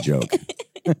 That's my joke.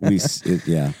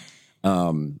 Yeah.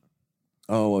 What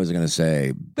was I gonna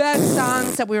say? Best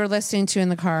songs that we were listening to in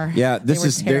the car. Yeah, this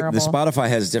is the terrible. Spotify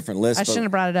has different lists. I shouldn't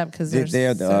have brought it up because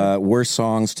they're the worst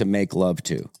songs to make love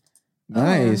to.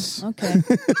 Nice. Oh, okay.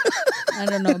 I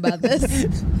don't know about this.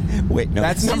 Wait, no,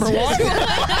 that's number one.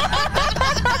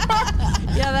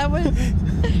 Yeah, that would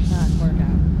not work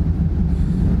out.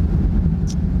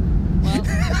 Well,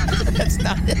 that's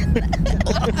not it.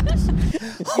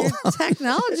 Your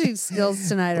technology skills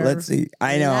tonight are. Let's see.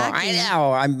 I know.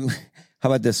 How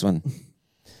about this one?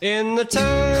 In the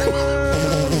time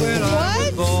when I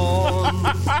was born,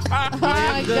 Oh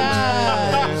my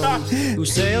God. who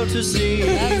sailed to sea.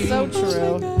 That's so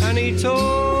true. And he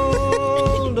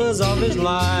told us of his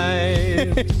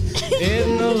life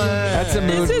in the land. That's a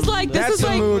mood. That's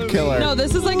a mood killer. No,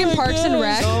 this is like in Parks and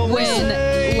Rec when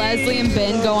Leslie and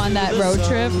Ben go on that road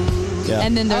trip. Yeah.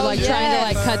 And then they're like trying to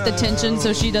like cut the tension,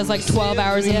 so she does like 12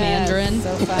 hours of Mandarin.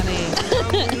 So funny.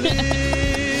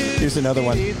 Here's another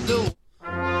one.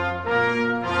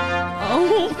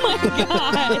 Oh my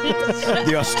God.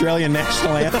 The Australian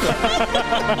national anthem.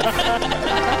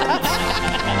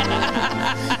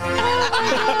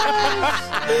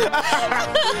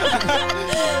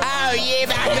 Oh, yeah,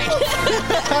 baby.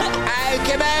 Oh,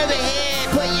 come over here.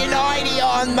 Put your 90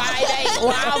 on, baby.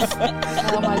 Love.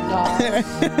 Oh my God.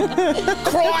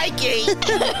 Crikey.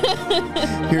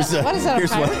 Here's What is that, a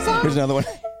here's pirate one. song? Here's another one.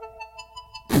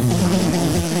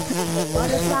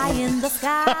 Butterfly in the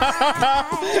sky.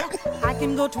 I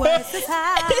can go twice as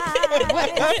high.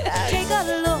 Take a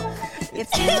look.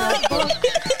 It's in a book.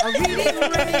 A reading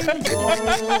rainbow.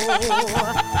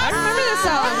 I remember this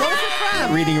song. What was it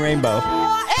from? Reading Rainbow.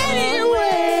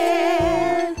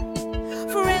 Anywhere.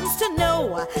 Friends to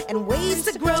know and ways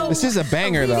to grow. This is a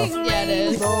banger, though. Yeah, it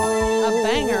is. A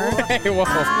banger. Hey, whoa.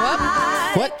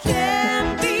 What?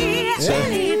 Can be So-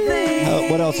 anything.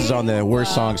 What else is on the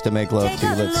worst songs to make love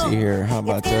to? Let's see here. How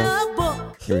about In that? a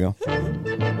book. Here we go.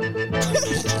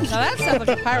 Now that sounds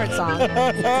like a pirate song.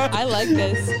 I like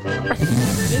this.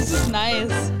 This is nice.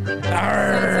 Sounds like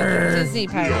a Disney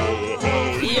pirate.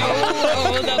 Yo,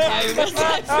 the pirate.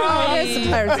 Oh, it is a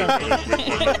pirate song.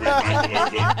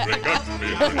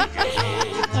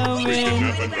 Oh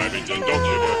man.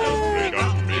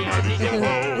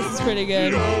 This is pretty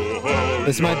good.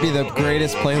 This might be the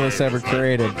greatest playlist ever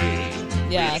created.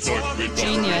 Yeah,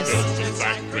 genius.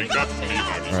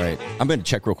 All right. I'm going to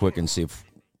check real quick and see if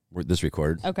this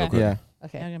recorded. Okay. Yeah.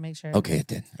 Okay, I'm gonna make sure. Okay, it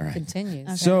did. All right. Continues.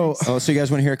 Okay. So, Oh, so you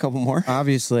guys want to hear a couple more?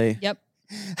 obviously. Yep.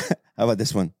 How about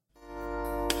this one?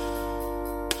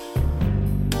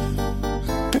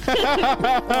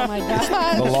 Oh my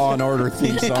God. The Law and Order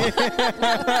theme song.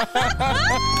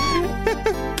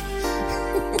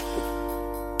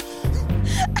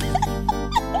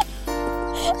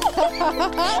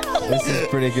 This is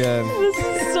pretty good. This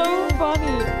is so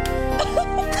funny.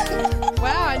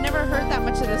 Wow, I never heard that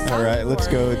much of this song. All right, let's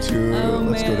go to Oh,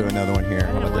 let's go man. to another one here. I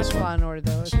How don't know about which this one? Law and Order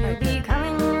though. It's She'll probably be good.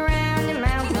 coming around the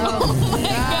mountain. Oh my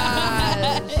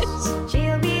gosh.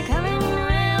 She'll be coming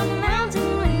around the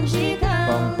mountain when she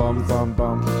comes. Bum, bum,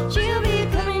 bum, bum. She'll be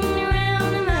coming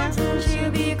around the mountain.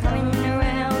 She'll be coming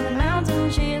around the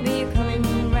mountain. She'll be coming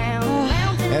around the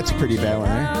mountain. That's a pretty bad one,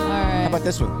 right? All How right. about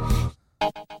this one?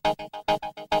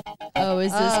 Oh,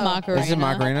 is this Macarena? This is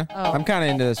Macarena. Oh. I'm kind of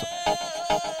into this.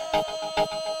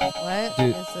 What Do,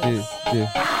 is do, this? do.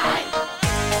 Oh my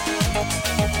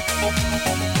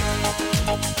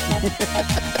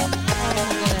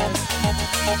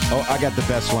goodness. Oh, I got the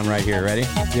best one right here. Ready?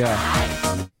 Yeah.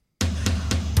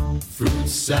 Fruit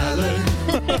salad.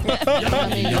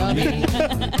 Yummy, yummy.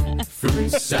 Fruit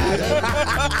salad.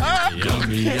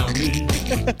 Yummy, yummy.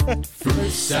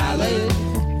 Fruit salad.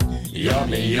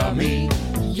 Yummy, yummy.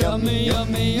 Yummy,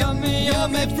 yummy, yummy,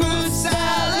 yummy fruit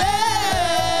salad.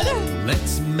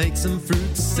 Let's make some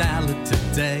fruit salad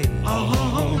today.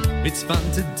 Oh, it's fun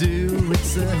to do.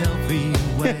 It's a healthy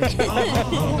way.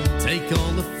 Oh, take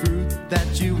all the fruit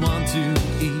that you want to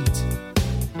eat.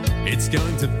 It's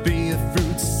going to be a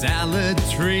fruit salad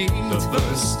treat. The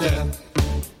first step,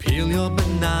 peel your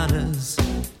bananas.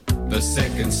 The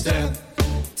second step,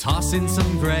 toss in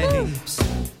some grapes.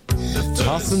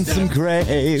 Toss in some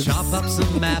grapes. Chop up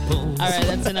some apples. All right,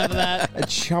 that's enough of that.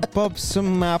 Chop up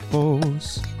some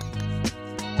apples.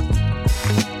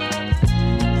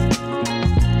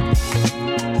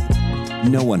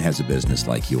 No one has a business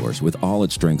like yours. With all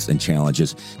its strengths and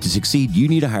challenges, to succeed, you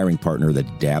need a hiring partner that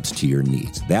adapts to your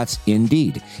needs. That's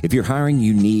Indeed. If you're hiring,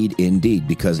 you need Indeed,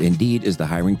 because Indeed is the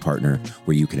hiring partner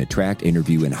where you can attract,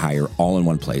 interview, and hire all in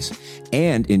one place.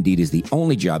 And Indeed is the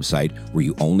only job site where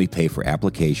you only pay for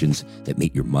applications that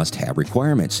meet your must-have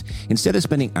requirements. Instead of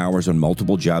spending hours on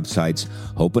multiple job sites,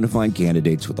 hoping to find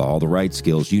candidates with all the right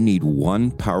skills, you need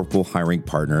one powerful hiring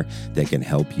partner that can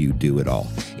help you do it all.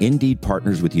 Indeed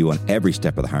partners with you on every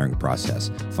step of the hiring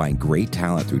process. Find great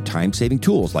talent through time-saving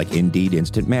tools like Indeed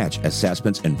Instant Match,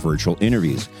 assessments, and virtual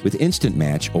interviews. With Instant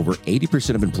Match, over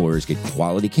 80% of employers get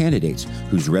quality candidates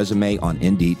whose resume on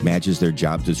Indeed matches their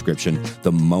job description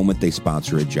the moment they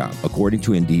sponsor a job, according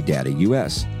to Indeed Data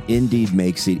US. Indeed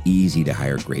makes it easy to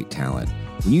hire great talent.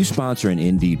 When you sponsor an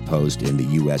Indeed post in the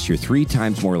U.S., you're 3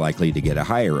 times more likely to get a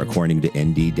hire, according to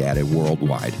Indeed data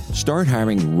worldwide. Start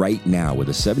hiring right now with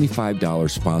a $75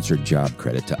 sponsored job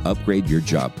credit to upgrade your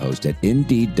job post at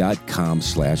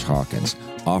Indeed.com/Hawkins.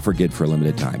 Offer good for a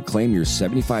limited time. Claim your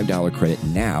 $75 credit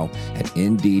now at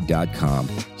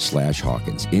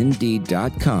Indeed.com/Hawkins.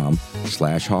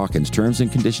 Indeed.com/Hawkins. Terms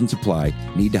and conditions apply.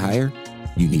 Need to hire?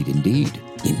 You need Indeed.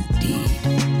 Indeed.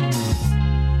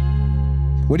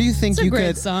 What do you think It's a you great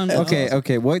could? song.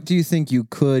 Okay. What do you think you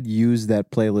could use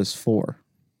that playlist for?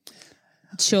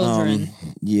 Children.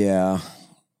 Yeah.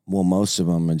 Well, most of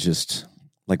them are just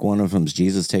like one of them's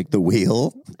Jesus Take the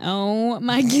Wheel. Oh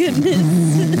my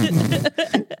goodness.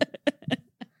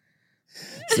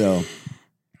 So,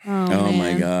 oh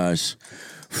my gosh.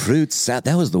 Fruit salad.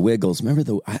 That was the Wiggles. Remember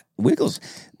the Wiggles?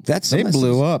 They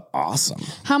blew up. Awesome.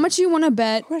 How much you want to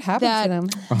bet What happened that to them?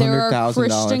 there are $100,000.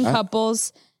 Christian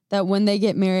couples that when they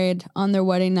get married on their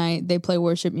wedding night, they play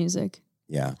worship music?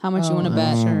 Yeah. How much you want to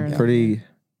bet? Sure. Pretty.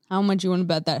 How much you want to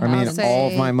bet that I mean, happens? all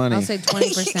of my money. I'll say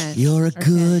 20%. You're a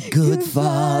good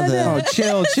father. Oh,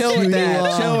 chill with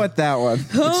that. Chill with that one.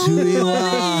 It's who you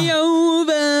are.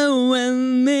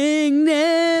 Overwhelming,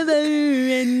 never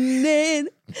ending,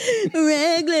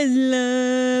 reckless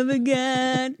love of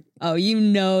God. Oh, you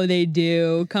know they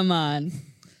do. Come on.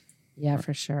 Yeah,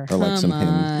 for sure. Or like some Come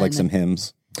hymns. on. Like some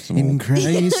hymns. In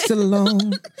Christ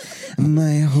alone,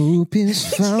 my hope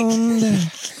is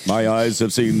found. My eyes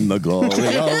have seen the glory of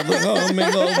the coming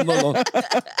of the Lord.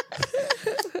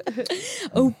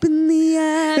 Open the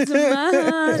eyes of my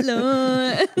heart,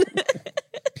 Lord.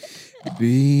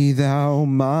 Be thou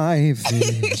my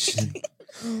vision,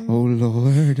 O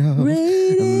Lord of Great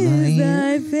is my...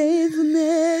 thy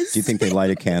faithfulness. Do you think they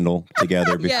light a candle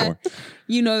together before?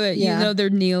 You know that. Yeah. You know they're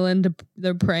kneeling.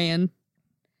 They're praying,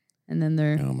 and then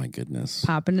they're Oh my goodness.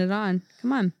 popping it on.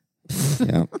 Come on.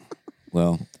 Yeah.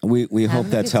 Well, we hope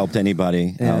that's helped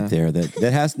anybody out there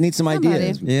that needs some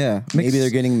ideas. Yeah. Maybe they're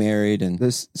getting married and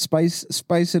this spice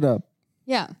it up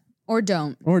Yeah. Or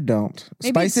don't. or don't.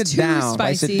 Maybe Spice it's it too down.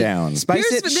 spicy. spice it down. Spice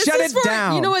Here's- it. this Shut is it for-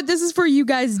 down. You know what? This is for you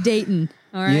guys dating.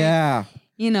 All right. Yeah.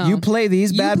 You know. You play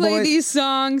these You bad play boys. these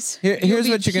songs. Here's you'll be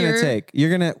what you're gonna pure- take. You're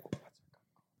gonna.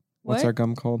 What's What? our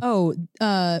gum called? Oh,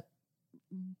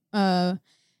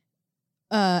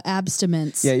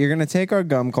 abstinence. Yeah, you're gonna take our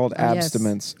gum called Yes.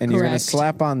 abstinence, and you're gonna Correct.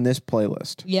 slap on this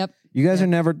playlist. Yep. You guys are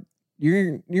never.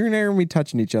 You're never gonna be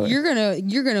touching each other. You're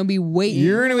gonna be waiting.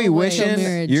 You're gonna be till wishing.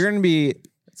 marriage. You're gonna be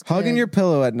hugging good. your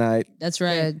pillow at night, That's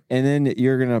right. and then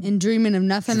you're gonna And dreaming of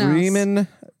nothing else. dreaming.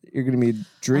 You're gonna be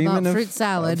dreaming About of fruit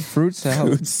salad. Fruit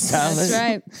salad. Fruit salad. That's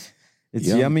right. It's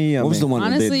Yum. yummy. What was the one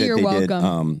Honestly, that you're they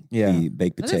welcome. did? Yeah. The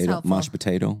baked That is potato, helpful. mashed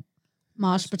potato.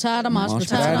 Mashed potato, mashed Mashed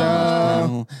potato.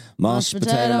 potato. Mashed Mashed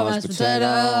potato, potato. mashed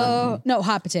potato. No,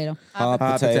 hot potato. Hot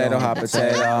Hot potato. Hot I don't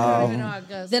potato. know how it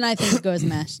goes. Then I think it goes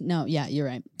mashed. No, yeah, you're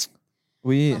right.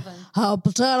 We. Hot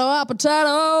potato, hot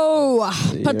potato,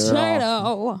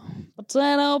 potato,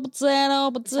 potato,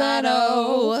 potato,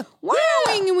 potato. Wow,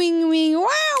 wing, wing, wing, wow,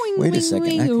 wing, Wait a wing, second.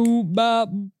 wing. Ooh, ba,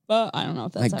 ba. I don't know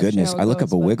if that's My actually goodness, how it I look goes,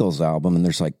 up a but Wiggles album and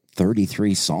there's like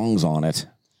 33 songs on it.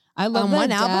 I love that one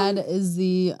Dad album? is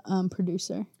the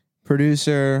producer.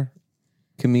 Producer,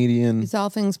 comedian, It's all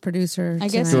things producer. I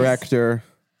guess tonight. director,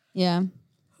 Yeah.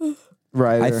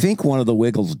 writer. I think one of the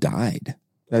Wiggles died.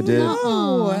 that did.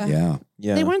 Oh. Yeah.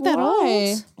 Yeah. They weren't that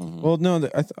Why? old. Well, no,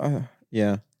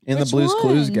 yeah. And Which the Blues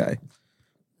Clues one? guy,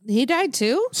 He died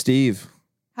too? Steve.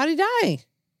 How'd he die?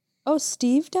 Oh,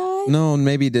 Steve died? No,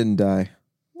 maybe he didn't die.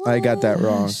 I got that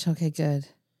wrong. Gosh, okay, good.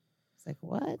 It's like,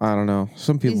 what? I don't know.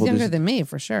 Some He's people younger just than me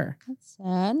for sure. That's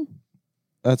sad.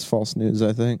 that's false news.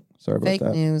 I think. Sorry about Fake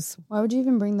that. news. Why would you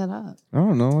even bring that up? I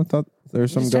don't know. I thought there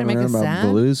was You're some just trying to going make around us about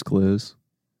sad? Blues Clues.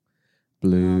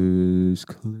 Blues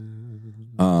Clues.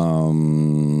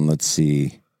 Let's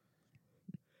see.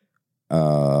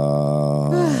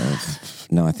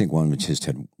 No, I think one just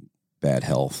had bad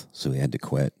health, so he had to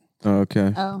quit.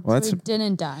 Okay. Oh, Well, so he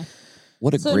didn't die.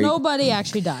 What a So great. nobody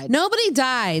actually died. Nobody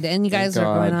died, and you guys are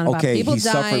God. going on about Okay, people he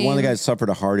suffered. dying. One of the guys suffered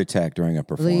a heart attack during a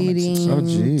performance. bleeding, Oh,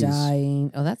 geez.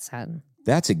 dying. Oh, that's sad.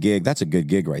 That's a gig. That's a good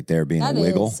gig right there. Being That a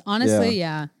wiggle. is. Honestly,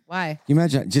 yeah. Why? Can you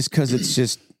imagine? Just because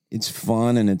it's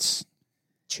fun and it's.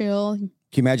 Chill. Can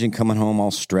you imagine coming home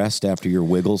all stressed after your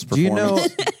Wiggles Do you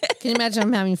performance? know? Can you imagine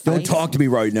them having Don't fights? talk to me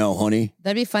right now, honey.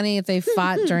 That'd be funny if they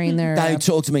fought during their. Don't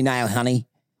talk to me now, honey.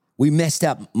 We messed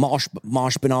up marsh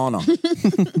banana.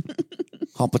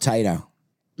 Hot potato.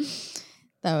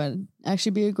 That would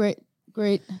actually be a great.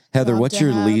 Heather, job what's to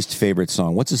your have. least favorite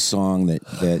song? What's a song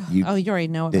that you Oh, you already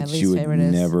know what my that least you would favorite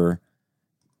is. never?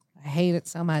 I hate it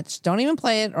so much. Don't even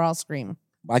play it, or I'll scream.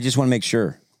 I just want to make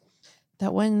sure.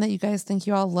 That one that you guys think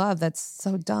you all love. That's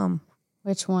so dumb.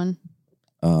 Which one?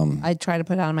 I try to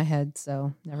put it out of my head,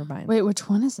 so never mind. Wait, which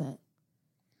one is it?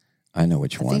 I know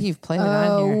which I one. think you've played it on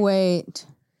here. Oh, wait.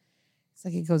 It's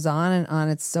like it goes on and on.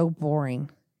 It's so boring.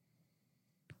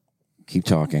 Keep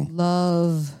talking.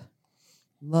 Love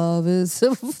is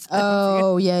so.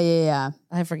 Oh, yeah.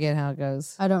 I forget how it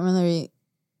goes. I don't really.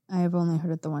 I have only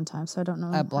heard it the one time, so I don't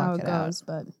know I block how it it out. goes.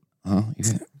 But Huh?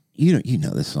 You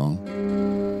know this song.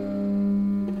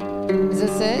 Is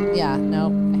this it? Yeah. No.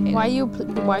 I hate why it.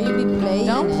 you be playing?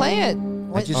 Don't play it.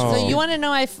 just- So you want to know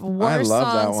my worst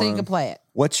love that song, so you one. can play it.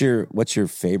 What's your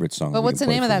favorite song? But we what's the can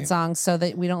play name of for that you? song, so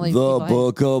that we don't leave The people hanging?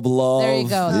 Book of Love There you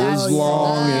go. That's- is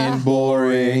long and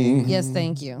boring. Yes,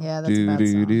 thank you. Yeah, that's a bad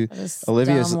song. That is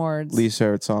Olivia's dumb words. least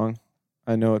favorite song.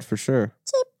 I know it for sure.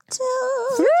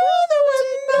 Through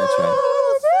That's right.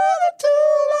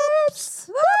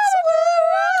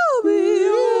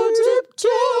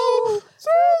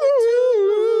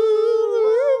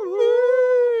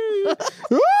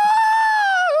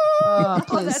 Oh,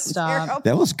 please stop.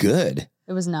 That was good.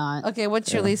 It was not. Okay,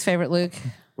 what's your least favorite, Luke?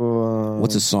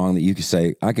 What's a song that you could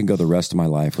say I can go the rest of my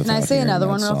life without? Can I say hearing another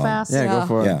that one real song? fast? Yeah, go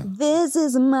for it. Yeah. This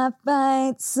is my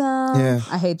fight song. Yeah.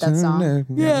 I hate that song.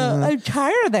 Yeah, I'm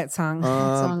tired of that song. That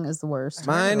song is the worst.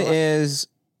 Mine is.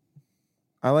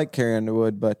 I like Carrie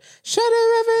Underwood, but shutter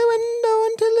every window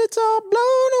until it's all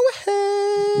blown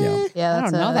away. Yeah, I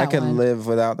that's don't know a- that I could one. live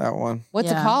without that one. What's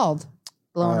Yeah. it called?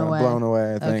 Blown away. Blown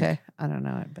away. I think. Okay, I don't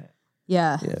know it, but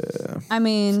Yeah. Yeah. I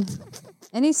mean,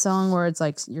 any song where it's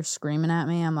like you're screaming at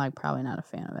me, I'm like probably not a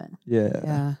fan of it.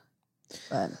 yeah,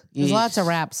 But there's lots of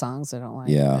rap songs I don't like.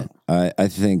 Yeah, I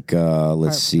think let's Apart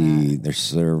from see.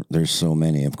 There's so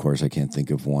many. Of course, I can't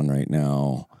think of one right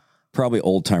now. Probably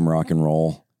old time rock and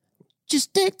roll.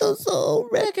 Just take those old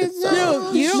records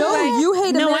out. you no, like- you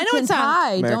hate No, I know American what song.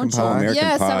 Pie, American don't Pie. you? American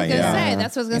Yes, I Pie, was gonna yeah. say.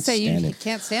 That's what I was gonna Can't say. stand You it.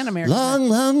 can't stand American.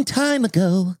 Long time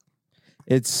ago.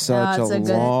 It's such it's a, a good-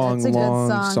 long, it's a good long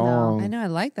song, song. though. I know. I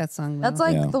like that song. Though. That's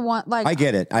like Yeah. the one. Like I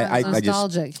get it. I just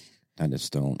nostalgic. I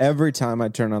just don't. Every time I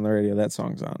turn on the radio, that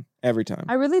song's on. Every time.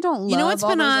 I really don't. You know love what's all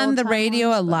been those on old the time radio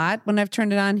ones, a but- lot when I've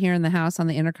turned it on here in the house on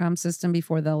the intercom system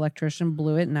before the electrician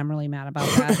blew it, and I'm really mad about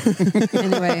that.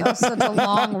 Anyway, That was such a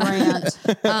long rant.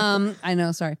 I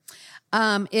know. Sorry.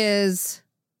 Is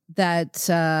that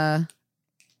the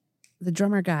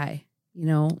drummer guy? You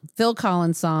know, Phil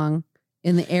Collins song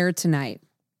 "In the Air Tonight."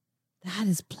 That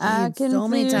is I played can so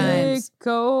many feel times. it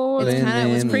cold It's kinda-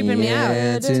 it was in creeping the me out.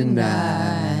 air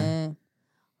tonight.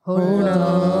 Hold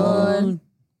on.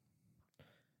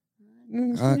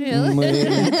 I'm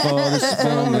waiting for this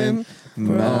moment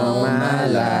for all my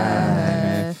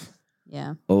life.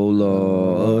 Yeah. Oh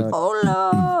Lord. Oh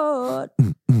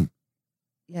Lord.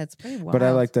 Yeah, it's pretty wild. But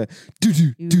I like the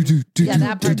Yeah,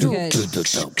 that part's good.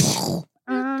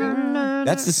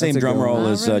 That's the same That's a drum good roll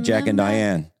one. as Jack and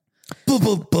Diane. So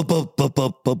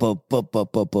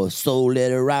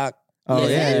let it rock. Oh,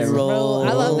 yeah. Roll.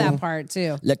 I love that part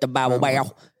too. Let the Bible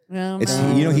bow. It's,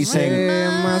 you know, he's saying,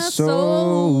 my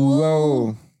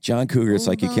soul. John Cougar, it's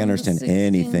like you can't understand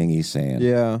anything he's saying.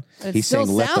 Yeah. He's saying,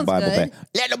 let the Bible bow.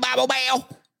 Let the Bible bow.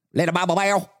 Let the Bible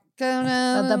bow.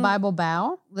 Let the Bible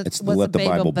bow. It's let the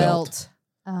Bible belt.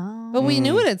 Oh. But we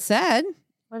knew what it said.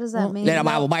 What does that mean? Let the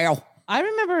Bible bow. I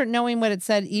remember knowing what it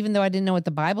said, even though I didn't know what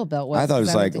the Bible Belt was. I thought it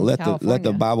was like, let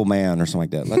the Bible man or something like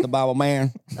that. Let the Bible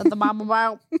man. Let the Bible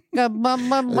bow.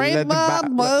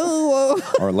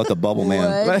 Or let the bubble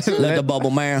man. What? Let the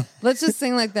bubble man. Let's just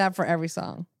sing like that for every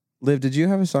song. Liv, did you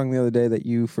have a song the other day that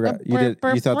you forgot? You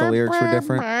thought the lyrics were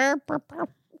different?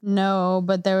 No,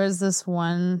 but there was this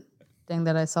one thing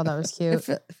that I saw that was cute.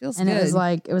 It feels and good. it was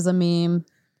like, it was a meme.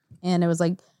 And it was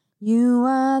like, you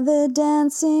are the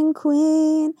dancing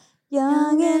queen,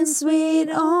 young and sweet,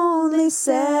 only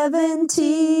 7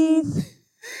 teeth.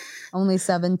 Only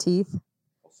 7 teeth.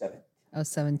 Oh,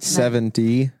 7 teeth.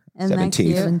 70. Isn't that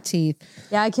cute? 7 teeth.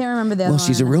 Yeah, I can't remember the other Well, one.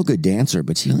 she's a real good dancer,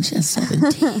 but she only has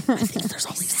 7 teeth. I think there's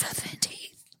only 7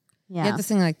 teeth. Yeah. You have to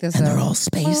sing like this. And they're all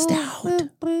spaced out.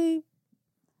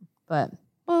 But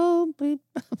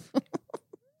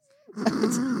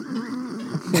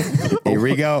Here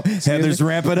we go. Heather's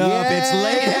ramping up. It's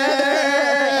late, Heather.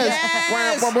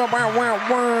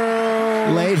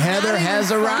 Late Heather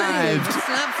has arrived. It's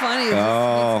not funny. It Oh.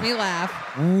 just makes me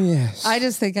laugh. Oh, yes. I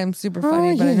just think I'm super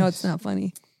funny, but I know it's not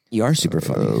funny. You are super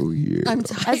funny. Oh, yeah. I'm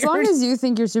tired. as long as you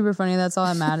think you're super funny, that's all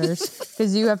that matters.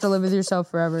 Because you have to live with yourself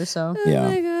forever. So Oh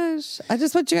my gosh. I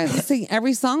just want you guys to sing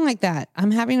every song like that.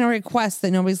 I'm having a request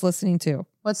that nobody's listening to.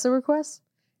 what's the request?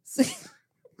 Here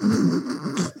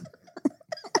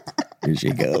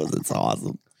she goes. It's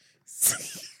awesome.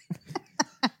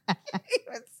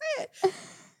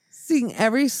 Sing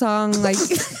every song like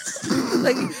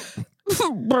like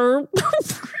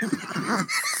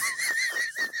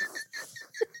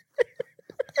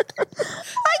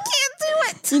I can't do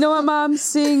it. You know what, Mom?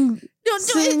 Sing. Don't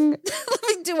do sing, it. Let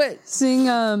me do it. Sing.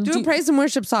 Do a praise and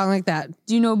worship song like that.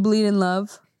 Do you know "Bleed in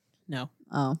Love"? No.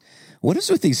 Oh, What is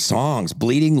with these songs?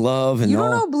 Bleeding Love and you all.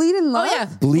 don't know "Bleed in Love"? Oh yeah.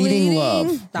 Bleeding Love.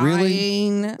 Really?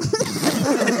 Dying. Yeah,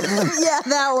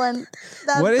 that one.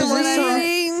 That's What is the one this I know.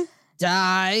 Bleeding.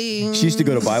 Dying. She used to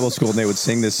go to Bible school and they would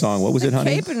sing this song. What was it,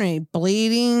 honey? Capenry.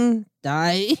 Bleeding.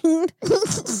 Dying.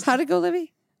 How'd it go,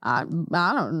 Libby? I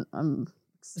don't. I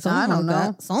Something don't know.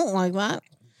 like that. Something like that.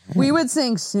 We would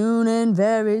sing soon and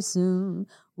very soon.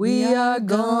 We are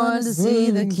going to see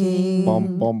the King.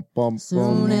 Bum, bum, bum,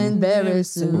 Soon bum. and very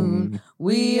soon.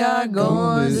 We are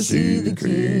going to see the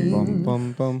King. Bum,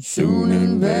 bum, bum. Soon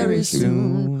and very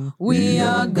soon. We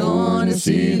are going to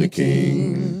see the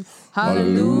King.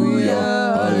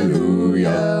 Hallelujah,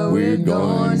 hallelujah. We're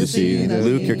going to see the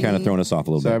Luke, King. you're kind of throwing us off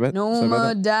a little Sorry bit. about No sorry about more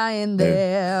that. dying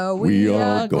there. We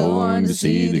are going to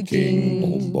see the King.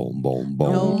 Boom, boom,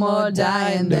 boom, No boom. more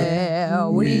dying there.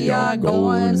 We are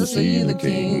going to see the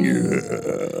King.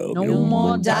 No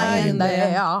more dying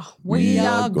there. We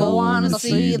are going to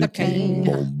see the King.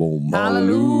 Boom, boom, boom.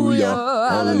 Hallelujah,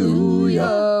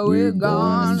 hallelujah. We're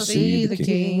going to see the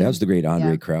King. That was the great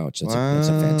Andre Yeah. Crouch. That's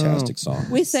a fantastic song.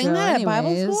 We sang So that at Bible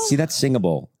anyways- school? See, that's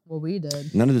singable. Well, we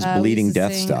did. None of this we bleeding used to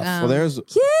death sing, stuff. Well, there's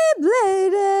Keep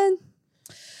bleeding.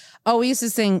 Oh, we used to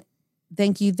sing,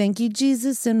 thank you,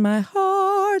 Jesus, in my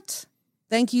heart.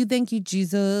 Thank you,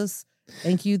 Jesus.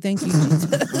 Thank you,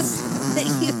 Jesus.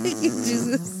 Thank you,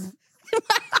 Jesus. In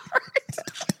my heart.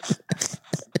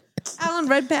 Alan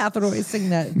Redpath would always sing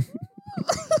that.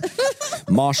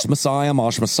 Mosh Messiah,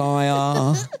 Mosh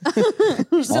Messiah.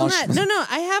 So Mosh- no,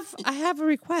 I have a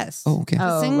request. Oh, okay.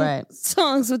 Oh, Sing right.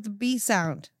 songs with the B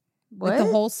sound. What? Like the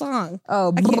whole song.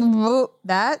 Oh,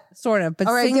 that? Sort of, but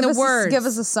All right, sing give the us words. give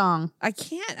us a song. I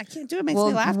can't do it. It makes We'll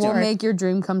me laugh too we'll hard. make your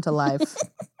dream come to life.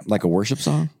 Like a worship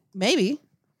song? Maybe.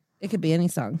 It could be any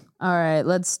song. All right,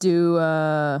 let's do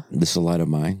This is a light of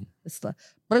mine. It's the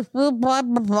blah, blah, blah,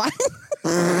 blah, blah.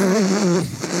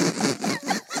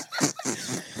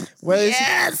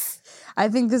 yes. I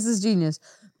think this is genius.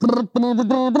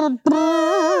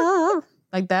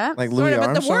 Like that? like Sort Louis of, but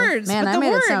the Armstrong. words. Man, but I the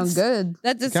made words. it sound good.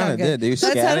 That did Kinda sound good. did. You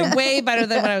That sounded scatting? way better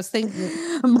than what I was thinking.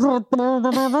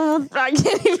 I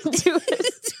can't even do it.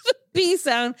 B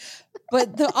sound, but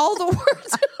all the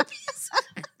words.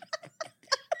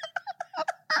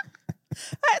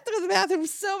 I had to go to the bathroom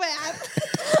so bad.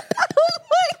 Oh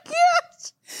my gosh.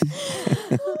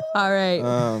 All right.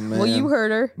 Oh, man. Well, you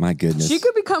heard her. My goodness. She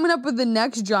could be coming up with the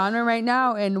next genre right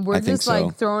now, and we're I think just like so.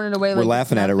 throwing it away. We're like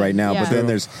laughing at it right now, Yeah. but then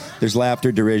there's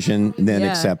laughter, derision, and then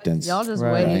Yeah. acceptance. Y'all just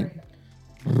Right.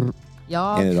 wait.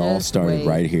 Y'all And it all just started wait.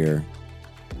 right here.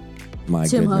 My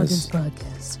Tim goodness. Hawkins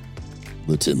podcast.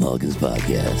 The Tim Hawkins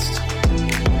Podcast.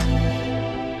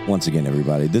 Once again,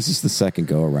 everybody, this is the second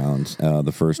go around.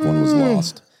 The first one was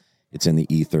lost. It's in the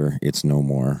ether. It's no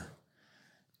more.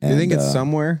 Do you think it's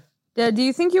somewhere? Yeah, do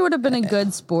you think you would have been a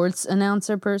good sports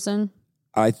announcer person?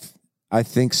 I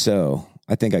think so.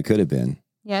 I think I could have been.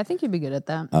 Yeah, I think you'd be good at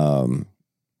that.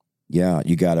 Yeah,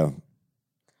 you gotta.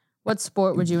 What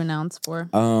sport would you announce for?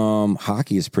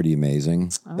 Hockey is pretty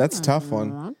amazing. That's a tough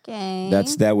one. Okay.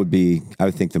 That would be, I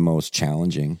would think, the most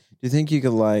challenging. Do you think you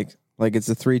could like it's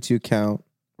a 3-2 count,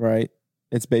 right?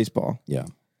 It's baseball. Yeah.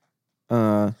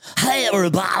 Hey,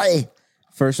 everybody.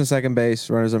 First and second base,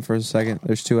 runners on first and second.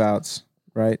 There's 2 outs,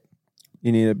 right?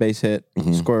 You need a base hit,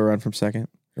 score a run from second.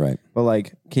 Right. But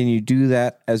like, can you do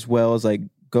that as well as like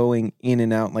going in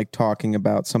and out, like talking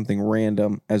about something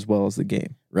random as well as the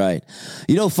game? Right.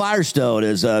 You know, Firestone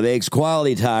makes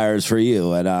quality tires for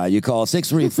you. And you call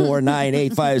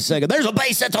 634-9857. There's a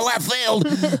base hit to left field.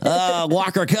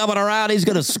 Walker coming around. He's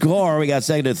going to score. We got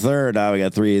second and third. Now we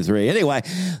got 3-3. Anyway,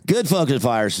 good folks at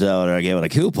Firestone are giving a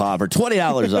coupon for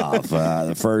 $20 off.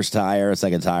 The first tire,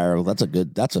 second tire.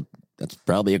 That's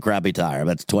probably a crappy tire.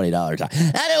 That's $20 tire.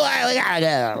 Anyway, we got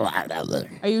to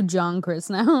go. Are you John Chris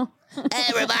now?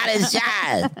 Everybody's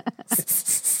John.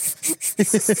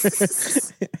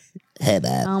 Hey,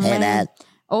 man. Oh, hey, man. man.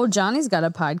 Oh, Johnny's got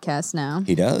a podcast now.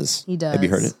 He does. He does. Have you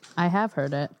heard it? I have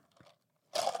heard it.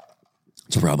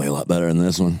 It's probably a lot better than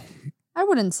this one. I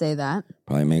wouldn't say that.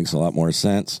 Probably makes a lot more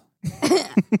sense.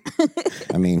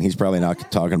 I mean, he's probably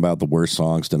not talking about the worst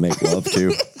songs to make love to.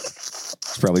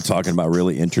 He's probably talking about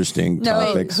really interesting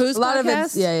topics. Who's a lot podcast? of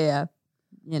it's yeah.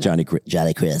 You know.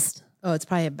 Johnny Quist. Oh, it's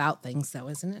probably about things, though,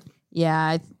 isn't it?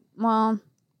 Yeah. Well,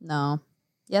 no.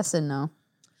 Yes and no.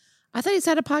 I thought he's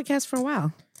had a podcast for a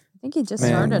while. I think he just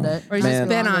started it. Or he's just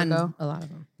been Long on ago. a lot of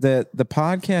them. The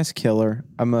podcast killer.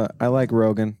 I like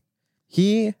Rogan.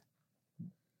 He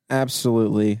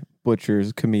absolutely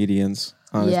butchers comedians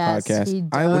on Yes, his podcast. he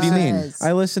What do you mean? does.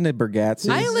 I listened to Bergatzi.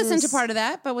 I listened to part of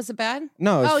that, but was it bad?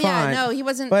 No, it's oh yeah, fine. no, he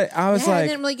wasn't. But I was I like,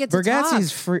 didn't really get to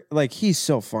Bergatzi's talk. free, like he's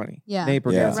so funny. Yeah. Nate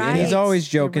Bergatzi, Yeah. and he's Right. always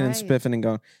joking You're and right. spiffing and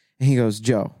going. And he goes,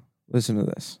 Joe, listen to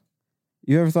this.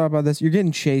 You ever thought about this? You're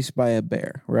getting chased by a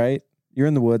bear, right? You're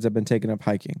in the woods. I've been taken up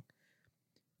hiking.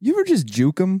 You ever just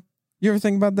juke him? You ever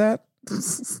think about that?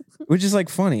 Which is like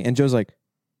funny. And Joe's like,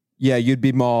 yeah, you'd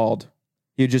be mauled.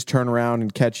 He'd just turn around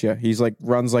and catch you. He's like,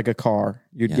 runs like a car.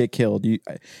 You'd get killed.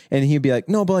 And he'd be like,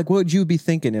 no, but like, what would you be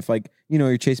thinking if like,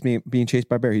 you're being chased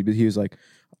by a bear? He was like,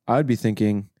 I'd be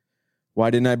thinking, why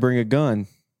didn't I bring a gun?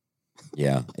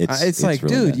 Yeah. It's like,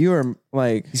 really dude, bad. you are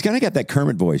like, He's got to get that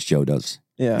Kermit voice, Joe does.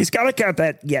 yeah. He's got to got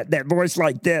that voice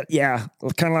like that. Yeah,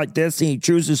 kind of like this. He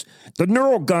chooses the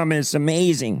neural gum is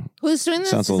amazing. Who's doing this?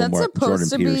 Sounds a little more Jordan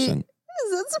Peterson.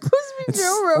 Is that supposed to be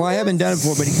Joe Rogan? Well, I haven't done it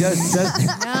before, but he does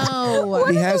No.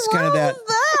 he has kind of that.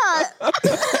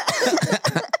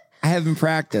 that? I haven't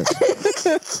practiced.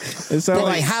 It sounds But I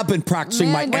like, have been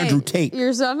practicing my Man, Andrew Tate.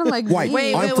 You're sounding like Why? me.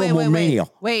 Wait, I'm wait, from wait, wait, Romania.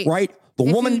 wait. Right? The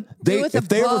If woman, you do it with if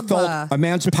they ever Bubba, felt a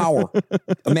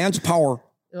man's power,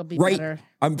 It'll be right? better.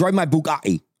 I'm driving my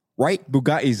Bugatti, right?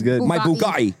 Bugatti's good. My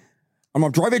Bugatti. I'm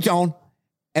gonna drive it down,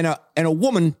 and a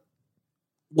woman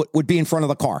would be in front of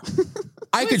the car.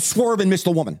 I could swerve and miss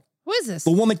the woman. Who is this?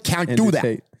 The woman can't Andrew do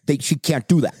that. Tate. She can't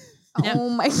do that. Oh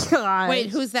my god! Wait,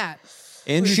 who's that?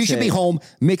 Andrew She should be Tate. home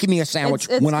making me a sandwich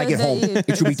It's when I get good home. that you-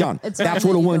 It should be done. it's That's good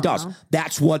what a that you woman don't does. know.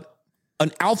 That's what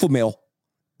an alpha male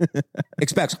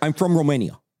expects. I'm from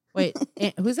Romania, Wait,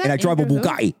 who's that? and I drive a Andrew who?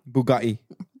 Bugatti. Bugatti.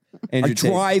 I Andrew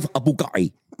Tate. drive a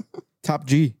Bugatti. Top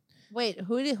G. Wait,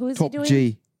 who is he Top doing?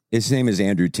 G. His name is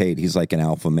Andrew Tate. He's like an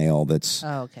alpha male that's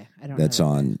Oh, okay. I don't that's know.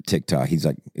 on TikTok. He's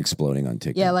like exploding on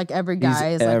TikTok. Yeah, like every guy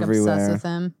is like everywhere. obsessed with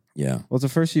him. Yeah. Well, it's the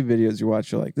first few videos you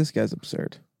watch, you're like, this guy's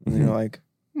absurd. And then you're like,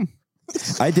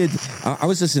 I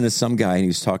was listening to some guy and he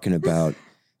was talking about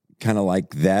kind of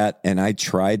like that, and I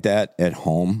tried that at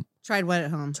home. Tried what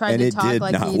at home? Tried And to it talk did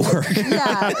like not he work.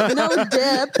 Yeah, no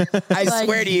dip. I Like,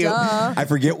 swear to you, duh. I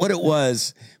forget what it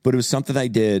was, but it was something I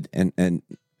did, and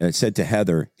I said to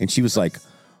Heather, and she was like,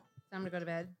 Time to go to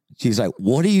bed. she's like,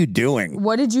 what are you doing?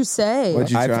 What did you say? What'd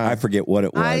you try? I forget what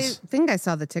it I was. think I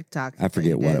saw the TikTok. I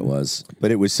forget what it was, but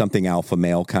it was something alpha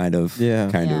male kind of. Yeah.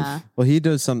 Kind Yeah. of. well, he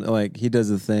does something like, he does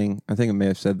the thing. I think I may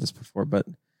have said this before, but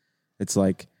it's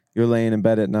like you're laying in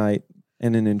bed at night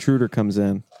and an intruder comes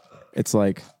in. It's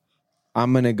like,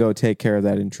 I'm going to go take care of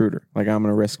that intruder. Like, I'm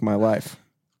going to risk my life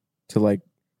to like,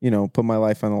 put my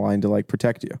life on the line to like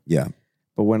protect you. Yeah.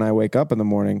 But when I wake up in the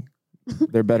morning,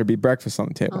 there better be breakfast on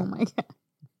the table. Oh my god!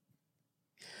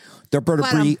 There better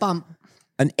be Bump.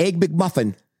 an Egg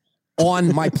McMuffin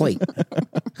on my plate.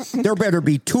 There better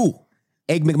be 2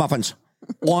 Egg McMuffins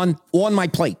on my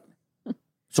plate,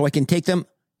 so I can take them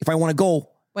if I want to go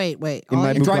Wait. In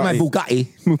my Drive my Bugatti.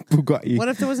 Bugatti. What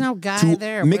if there was no guy To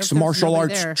there? mixed What if there was martial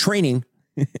nobody arts there? training.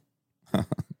 I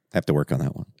have to work on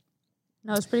that one.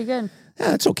 No, it's pretty good.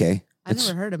 Yeah, it's okay. I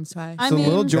never heard him try. I mean,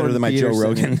 better than my Joe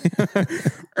Rogan.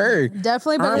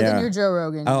 definitely better Yeah. than your Joe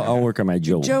Rogan. I'll work on my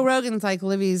Joe. Joe Rogan's like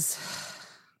Livy's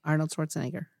Arnold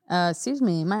Schwarzenegger. Excuse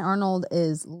me, my Arnold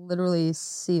is literally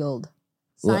sealed,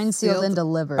 Well- signed, sealed, and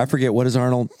delivered. I forget, what is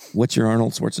Arnold? What's your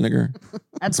Arnold Schwarzenegger?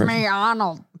 That's me,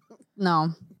 Arnold. No.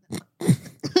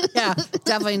 Yeah,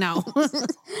 definitely no.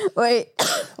 Wait.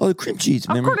 Oh, the cream cheese.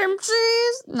 Remember? Cream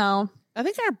cheese? No. I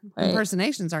think our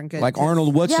impersonations aren't good. Like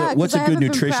Arnold, what's Yeah, a, what's 'cause I a good haven't been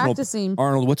nutritional practicing.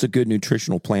 Arnold? What's a good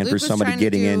nutritional plan Luke for was somebody trying to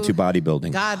getting do into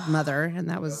bodybuilding? Godmother, and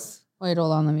that was Wait,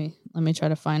 hold on. Let me try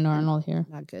to find Arnold here.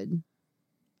 not good.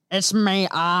 It's me,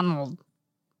 Arnold.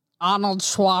 Arnold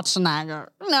Schwarzenegger.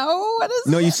 No, what is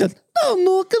No, you said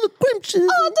no, give a cream cheese.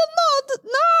 Oh,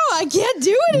 no, I can't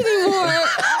do it anymore.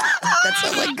 That's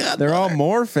oh my god. They're all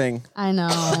morphing. I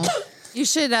know. You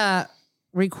should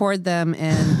record them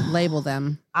and label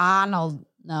them. Arnold.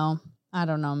 No, I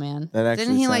don't know, man. That actually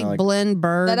Didn't he sounded like blend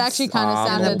birds? That actually kind of in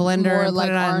sounded the blender more and put like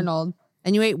it on- Arnold.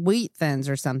 And you ate wheat thins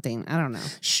or something. I don't know.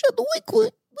 Shut the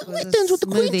wheat thins with the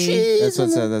cream Smoothie. cheese. That's what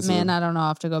it said. That's Man, I don't know. I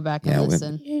have to go back Yeah, and we-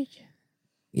 listen.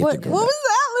 You have to What go was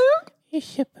that, Luke?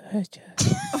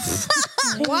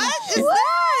 What is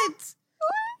that?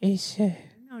 It's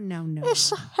No.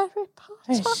 It's Harry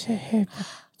Potter.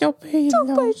 Dobby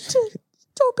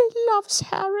Dobby loves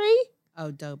Harry.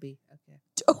 Oh, Dobby. Okay.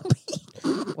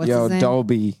 Dobby. What's Yo, his name?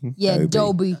 Dobby. Yeah,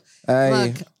 Dobby. Hey,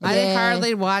 Look, I Yeah.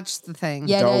 hardly watched the thing.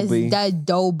 Yeah, Dobby. that's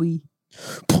Dobby.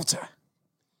 Potter.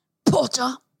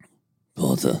 Potter.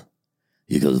 Potter,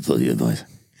 you gotta put your mouth.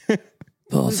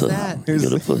 Potter, that? you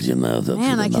gotta put your mouth up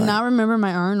Man, to I the cannot remember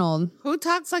my Arnold. Who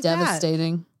talks like that?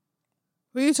 Devastating.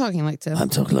 Who are you talking like to? I'm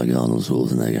talking like Arnold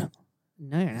Schwarzenegger.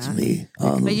 No, you're It's not. me,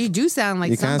 Arnold. But you do sound like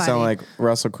You kind of somebody. sound like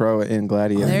Russell Crowe in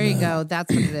Gladiator. There you go.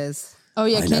 That's what it is. Oh,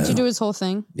 yeah. I Can't you know. do his whole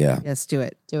thing? Yeah. Yes, do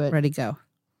it. Do it. Ready, go.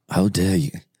 How dare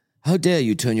you? How dare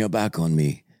you turn your back on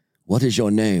me? What is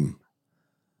your name?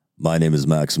 My name is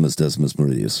Maximus Decimus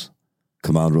Meridius,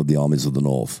 commander of the armies of the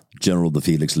North, general of the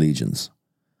Felix Legions,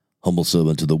 humble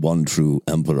servant to the one true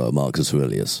Emperor Marcus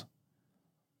Aurelius,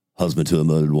 husband to a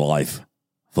murdered wife,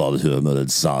 father to a murdered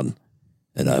son,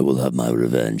 and I will have my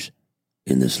revenge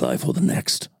in this life or the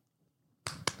next.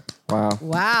 Wow.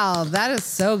 Wow, that is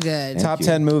so good. Top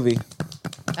 10 movie.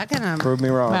 That kind of Prove me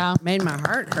wrong. Wow. made my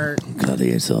heart hurt.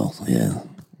 Gladiator, yeah.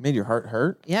 Made your heart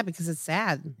hurt? Yeah, because it's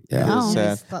sad. Yeah. It is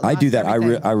sad. Just I do lost that.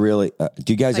 everything. I really.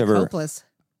 Do you guys Like ever hopeless.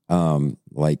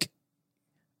 like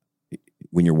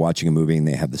when you're watching a movie and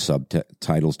they have the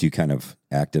subtitles? Do you kind of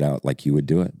act it out like you would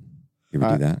do it? You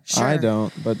ever do that? Sure. I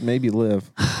don't, but maybe Liv.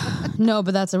 No,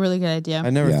 but that's a really good idea. I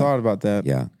never Yeah. thought about that.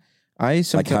 Yeah. I Like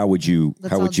sometimes, how would you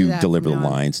Let's all do that deliver the from now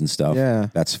on. lines and stuff? Yeah.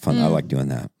 That's fun. I like doing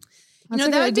that. You know, That's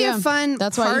a that good would be a idea. fun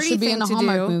That's why you party should be thing in a to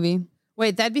Hallmark do. movie.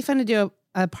 Wait, that'd be fun to do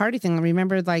a party thing.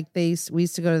 Remember, like we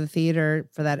used to go to the theater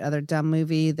for that other dumb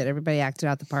movie that everybody acted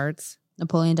out the parts.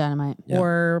 Napoleon Dynamite. Yeah.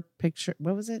 Horror picture.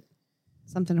 What was it?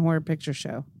 Something horror picture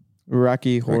show.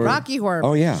 Rocky Horror. Rocky Horror.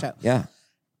 Oh Picture yeah, Show. yeah.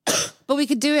 But we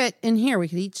could do it in here. We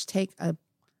could each take a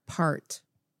part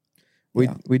We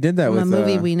did that from with a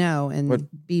movie we know and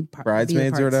what, be part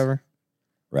Bridesmaids or whatever.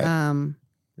 Right.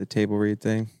 The table read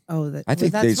thing. Oh, that, I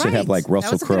think well, they that's should have right. like That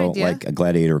Russell was a good Crowe, idea. like a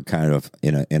gladiator, kind of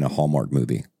in a Hallmark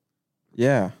movie.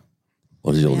 Yeah.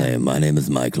 What is your Yeah. name? My name is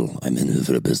Michael. I'm in here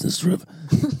for a business trip.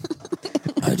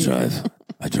 I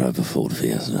drive a Ford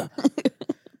Fiesta.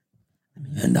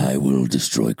 And I will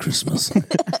destroy Christmas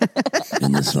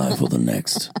in this life or the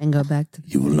next. And go back to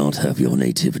You will not have your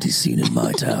nativity scene in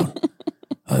my town.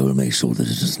 I will make sure that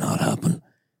it does not happen.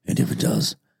 And if it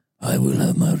does, I will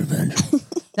have my revenge.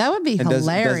 that would be And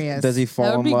hilarious. does he fall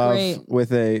That would in be love great.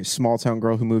 with a small town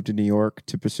girl who moved to New York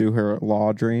to pursue her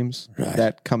law dreams? Right.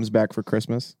 That comes back for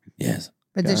Christmas. Yes.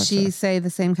 But does she say the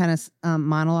same kind of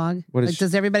monologue? What is Like, she-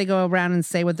 does everybody go around and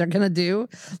say what they're going to do?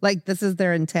 Like, this is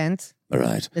their intent. All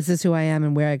right. This is who I am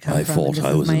and where I come I from. thought and this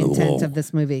I is was my in the intent war. of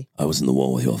this movie. I was in the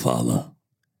war with your father.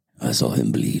 I saw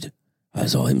him bleed. I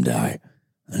saw him die.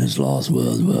 And his last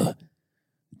words were,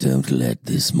 don't let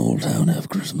this small town have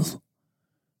Christmas,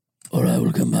 or I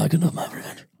will come back and have my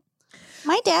revenge.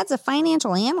 My dad's a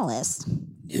financial analyst.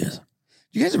 Yes.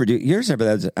 You guys ever do? You guys ever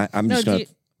that? I'm No, just do gonna. you-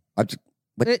 I'm just,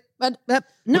 But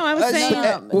no, I was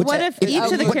saying, what if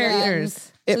each of the characters?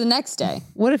 To the next day.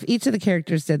 What if each of the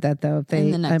characters did that though? If they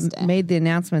And the next day. made the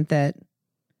announcement that,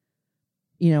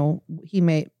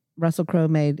 Russell Crowe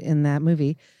made in that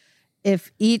movie.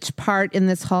 If each part in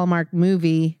this Hallmark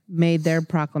movie made their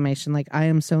proclamation, like I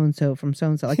am so and so from so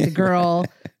and so, like the girl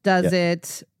does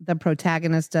it, the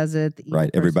protagonist does it. The Right.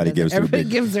 evil Everybody person does gives it. their Everybody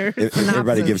big, gives their everybody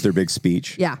synopsis. gives their big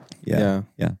speech. Yeah. Yeah.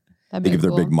 Yeah. That'd They be give their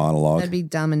cool. big monologue. That'd be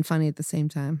dumb and funny at the same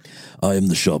time. I am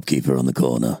the shopkeeper on the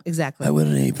corner. Exactly. I wear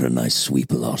an apron. I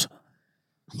sweep a lot.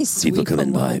 People come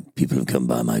in by. People come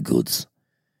by my goods.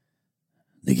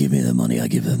 They give me the money. I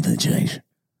give them the change.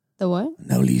 The what?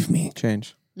 Now leave me.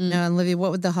 Change. Now, Olivia,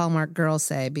 what would the Hallmark girl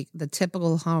say? The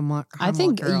typical Hallmark I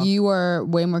think girl. you are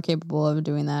way more capable of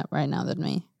doing that right now than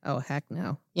me. Oh, heck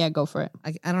no. Yeah, go for it.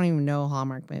 I don't even know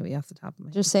Hallmark maybe off the top of my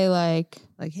head. Just say like,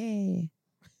 hey.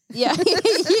 Yeah.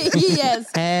 Yes.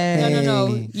 Hey. No.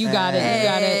 You got it. You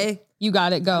got it. You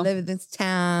got it. Go. I live in this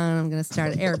town. I'm going to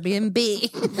start an Airbnb.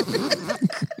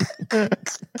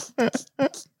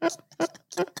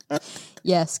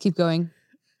 Yes. Keep going.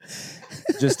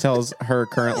 Just tells her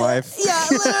current life. Yeah.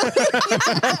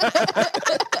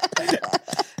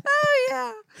 Oh,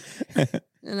 yeah.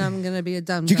 And I'm going to be a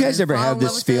dumb Do you guys guy ever and fall have in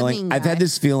love this with the feeling? mean I've guy. had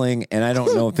this feeling, and I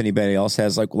don't know if anybody else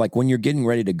has. Like when you're getting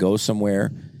ready to go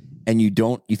somewhere, and you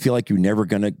feel like you're never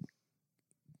gonna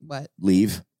What?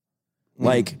 leave.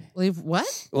 Like, Leave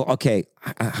what? well, okay,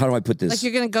 how do I put this? Like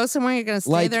you're going to go somewhere, you're going to stay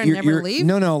Like, there and never leave?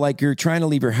 No, like you're trying to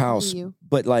leave your house, you.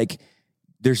 but like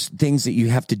there's things that you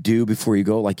have to do before you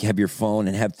go. Like you have your phone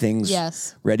and have things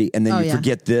Yes. ready, and then Oh, you yeah.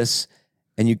 forget this,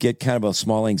 and you get kind of a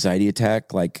small anxiety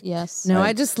attack. Like, Yes. No,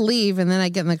 I just leave and then I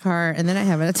get in the car and then I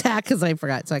have an attack because I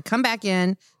forgot. So I come back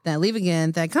in, then I leave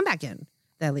again, then I come back in,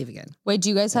 then I leave again. Wait, do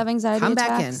you guys have anxiety Come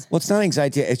back attacks? well, it's not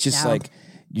anxiety. It's just No. like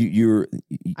you're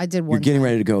I did you're one. getting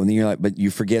ready to go, and then you're like, but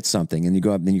you forget something, and you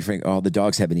go up, and then you think, oh, the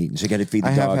dogs haven't eaten, so you got to feed the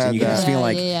I have dogs, and had you just that. feel Yeah,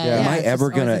 like, yeah, yeah. am Yeah, I it's ever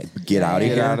just always gonna get out of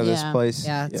Get here? out of this Yeah. place.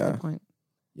 Yeah, that's a good point.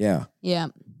 Yeah. Yeah.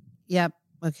 Yep.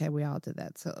 Okay, we all did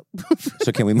that. So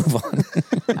So can we move on?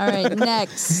 All right.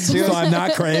 Next. So I'm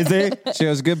not crazy. She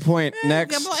goes, good point.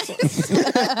 Next. Good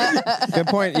point. Good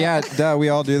point. Yeah, duh, we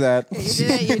all do that.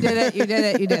 You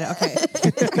did it. Okay.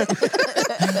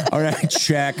 All right,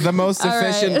 check. The most All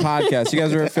efficient right. podcast. You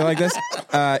guys ever feel like this?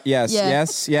 Yes,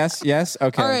 Yeah. yes.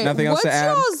 Okay, All right. nothing else What's to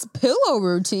add. y'all's pillow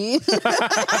routine?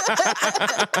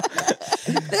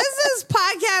 This is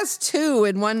podcast 2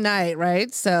 in one night,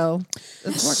 right? So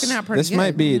it's working out pretty This good.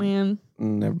 might be. Man,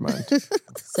 Never mind.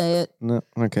 say it. No,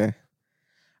 okay.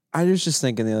 I was just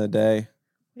thinking the other day.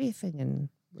 What are you thinking,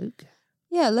 Luke?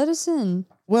 Yeah, let us in,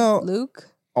 Well, Luke.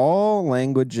 all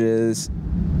languages.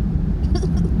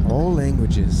 All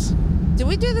languages. Did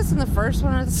we do this in the first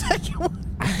one or the second one?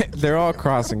 They're all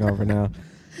crossing over now.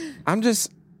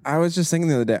 I was just thinking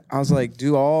the other day. I was like,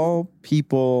 do all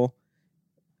people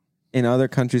in other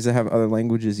countries that have other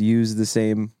languages use the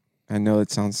same? I know it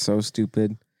sounds so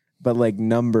stupid, but like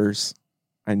numbers.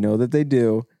 I know that they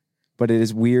do, but it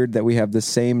is weird that we have the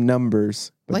same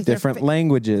numbers but Like they're different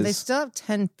languages. They still have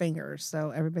 10 fingers, so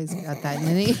everybody's got that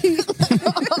many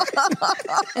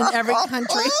in every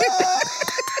country.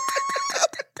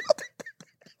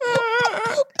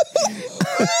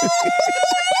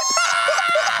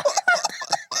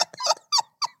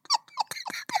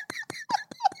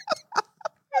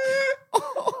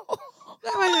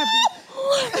 That might not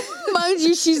be. Mind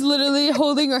you, she's literally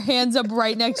holding her hands up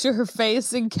right next to her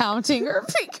face and counting her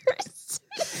fingers.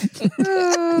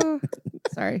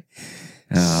 Sorry.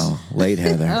 Oh, late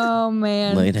Heather. Oh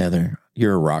man. Late Heather.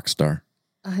 You're a rock star.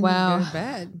 I need Wow. to go to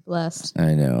bed. Blessed.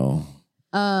 I know.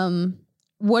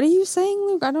 What are you saying,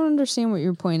 Luke? I don't understand what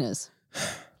your point is.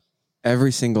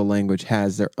 Every single language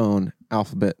has their own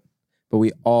alphabet, but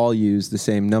we all use the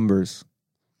same numbers.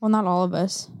 Well, not all of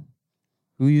us.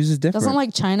 Who uses different? Doesn't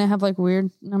like China have like weird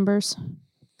numbers?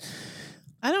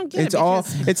 I don't get It's it. all.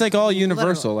 because It's like all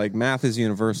universal. Like math is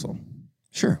universal.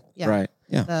 Sure. Yeah. Right.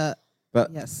 Yeah. But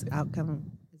Yes,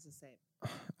 outcome is the same.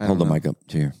 I Hold the don't know. mic up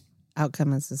to you.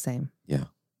 Outcome is the same. Yeah.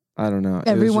 I don't know. It was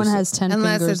Everyone just- has 10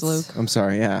 Unless fingers, it's Luke. I'm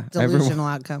sorry. Yeah. delusional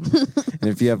outcome. And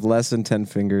if you have less than 10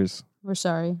 fingers, We're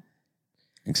sorry.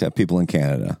 Except people in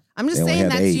Canada. I'm just They only saying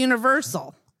have that's 8.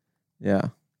 universal. yeah.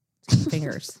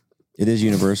 Fingers. It is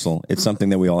universal. It's something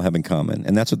that we all have in common.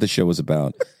 And that's what the show is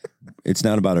about. It's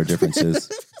not about our differences.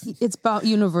 It's about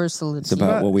universalism. It's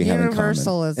about what we have in common.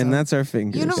 Universalism. And that's our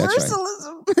fingers.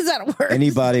 Universalism. Is that a word?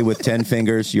 Anybody with 10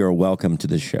 fingers, you're welcome to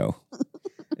the show.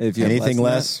 If you have Anything than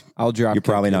less, that, I'll drop. you're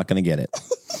probably kick you. not going to get it.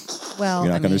 Well,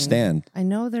 You're not I going to mean, understand. I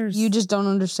know there's You just don't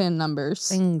understand numbers.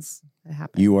 things that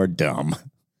happen. You are dumb.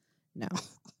 No.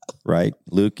 Right?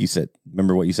 Luke, you said,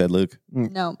 remember what you said, Luke?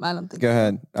 No, I don't think Go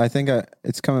ahead. I think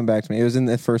it's coming back to me. It was in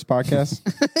the first podcast.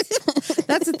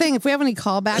 That's the thing. If we have any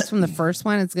callbacks from the first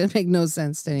one, it's going to make no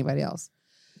sense to anybody else.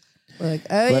 We're like,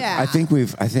 oh But yeah. I think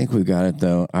we've got it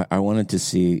though. I wanted to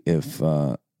see if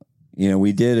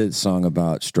we did a song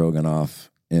about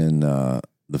Stroganoff in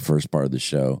the first part of the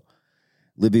show.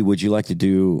 Libby, would you like to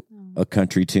do a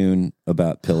country tune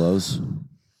about pillows?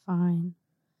 Fine.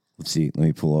 Let's see. Let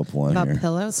me pull up one About here.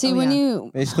 pillows? See, Oh, when yeah.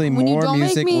 you Basically, when you more don't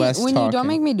music, make me less when talking. you don't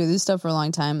make me do this stuff for a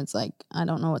long time, it's like I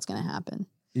don't know what's gonna happen.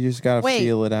 You just gotta Wait,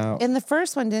 feel it out. In the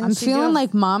first one, didn't I'm she feeling do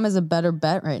like mom is a better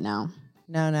bet right now.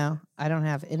 No, I don't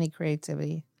have any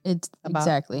creativity It's about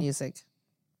exactly. music.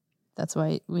 That's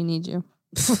why we need you.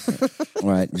 All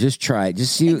right, just try it.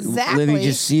 Just see, Exactly. Libby.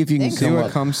 Just see if you can See come what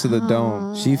up. comes to the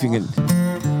dome. See if you can.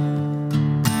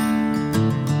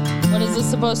 What is this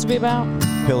supposed to be about?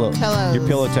 Pillow. Pillows. Your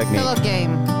pillow technique. Pillow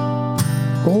game.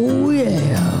 Oh,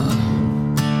 yeah.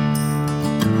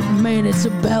 Man, it's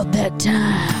about that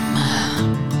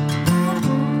time.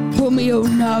 Put me old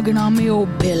noggin on me old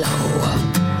pillow.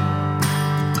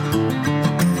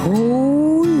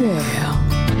 Oh, yeah.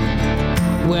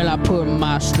 Well, I put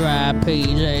my striped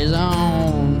PJs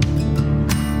on.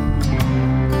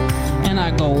 And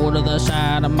I go to the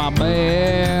side of my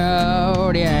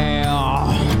bed, yeah.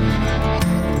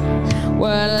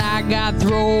 Well, I got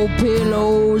throw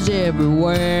pillows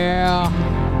everywhere.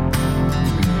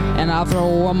 And I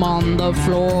throw them on the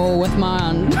floor with my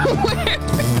underwear.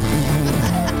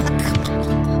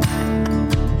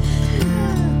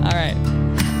 Alright.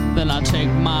 Then I take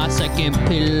my second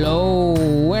pillow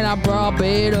and I prop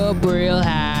it up real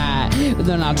high.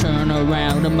 Then I turn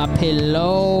around to my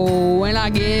pillow and I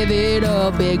give it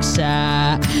a big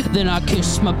sigh. Then I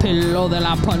kiss my pillow, then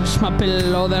I punch my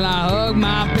pillow, then I hug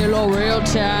my pillow real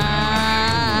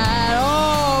tight.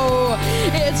 Oh,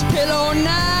 it's pillow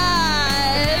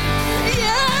night.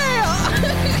 Yeah.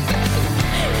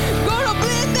 Gonna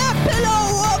blend that pillow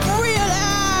up real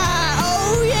high.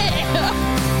 Oh, yeah.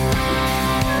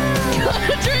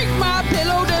 Gonna drink my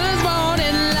pillow till it's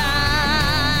morning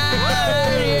light.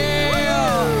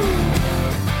 Yeah.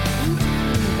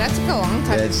 That took a long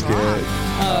time That's to draw. good.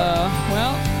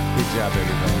 Well, Good job,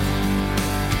 everybody.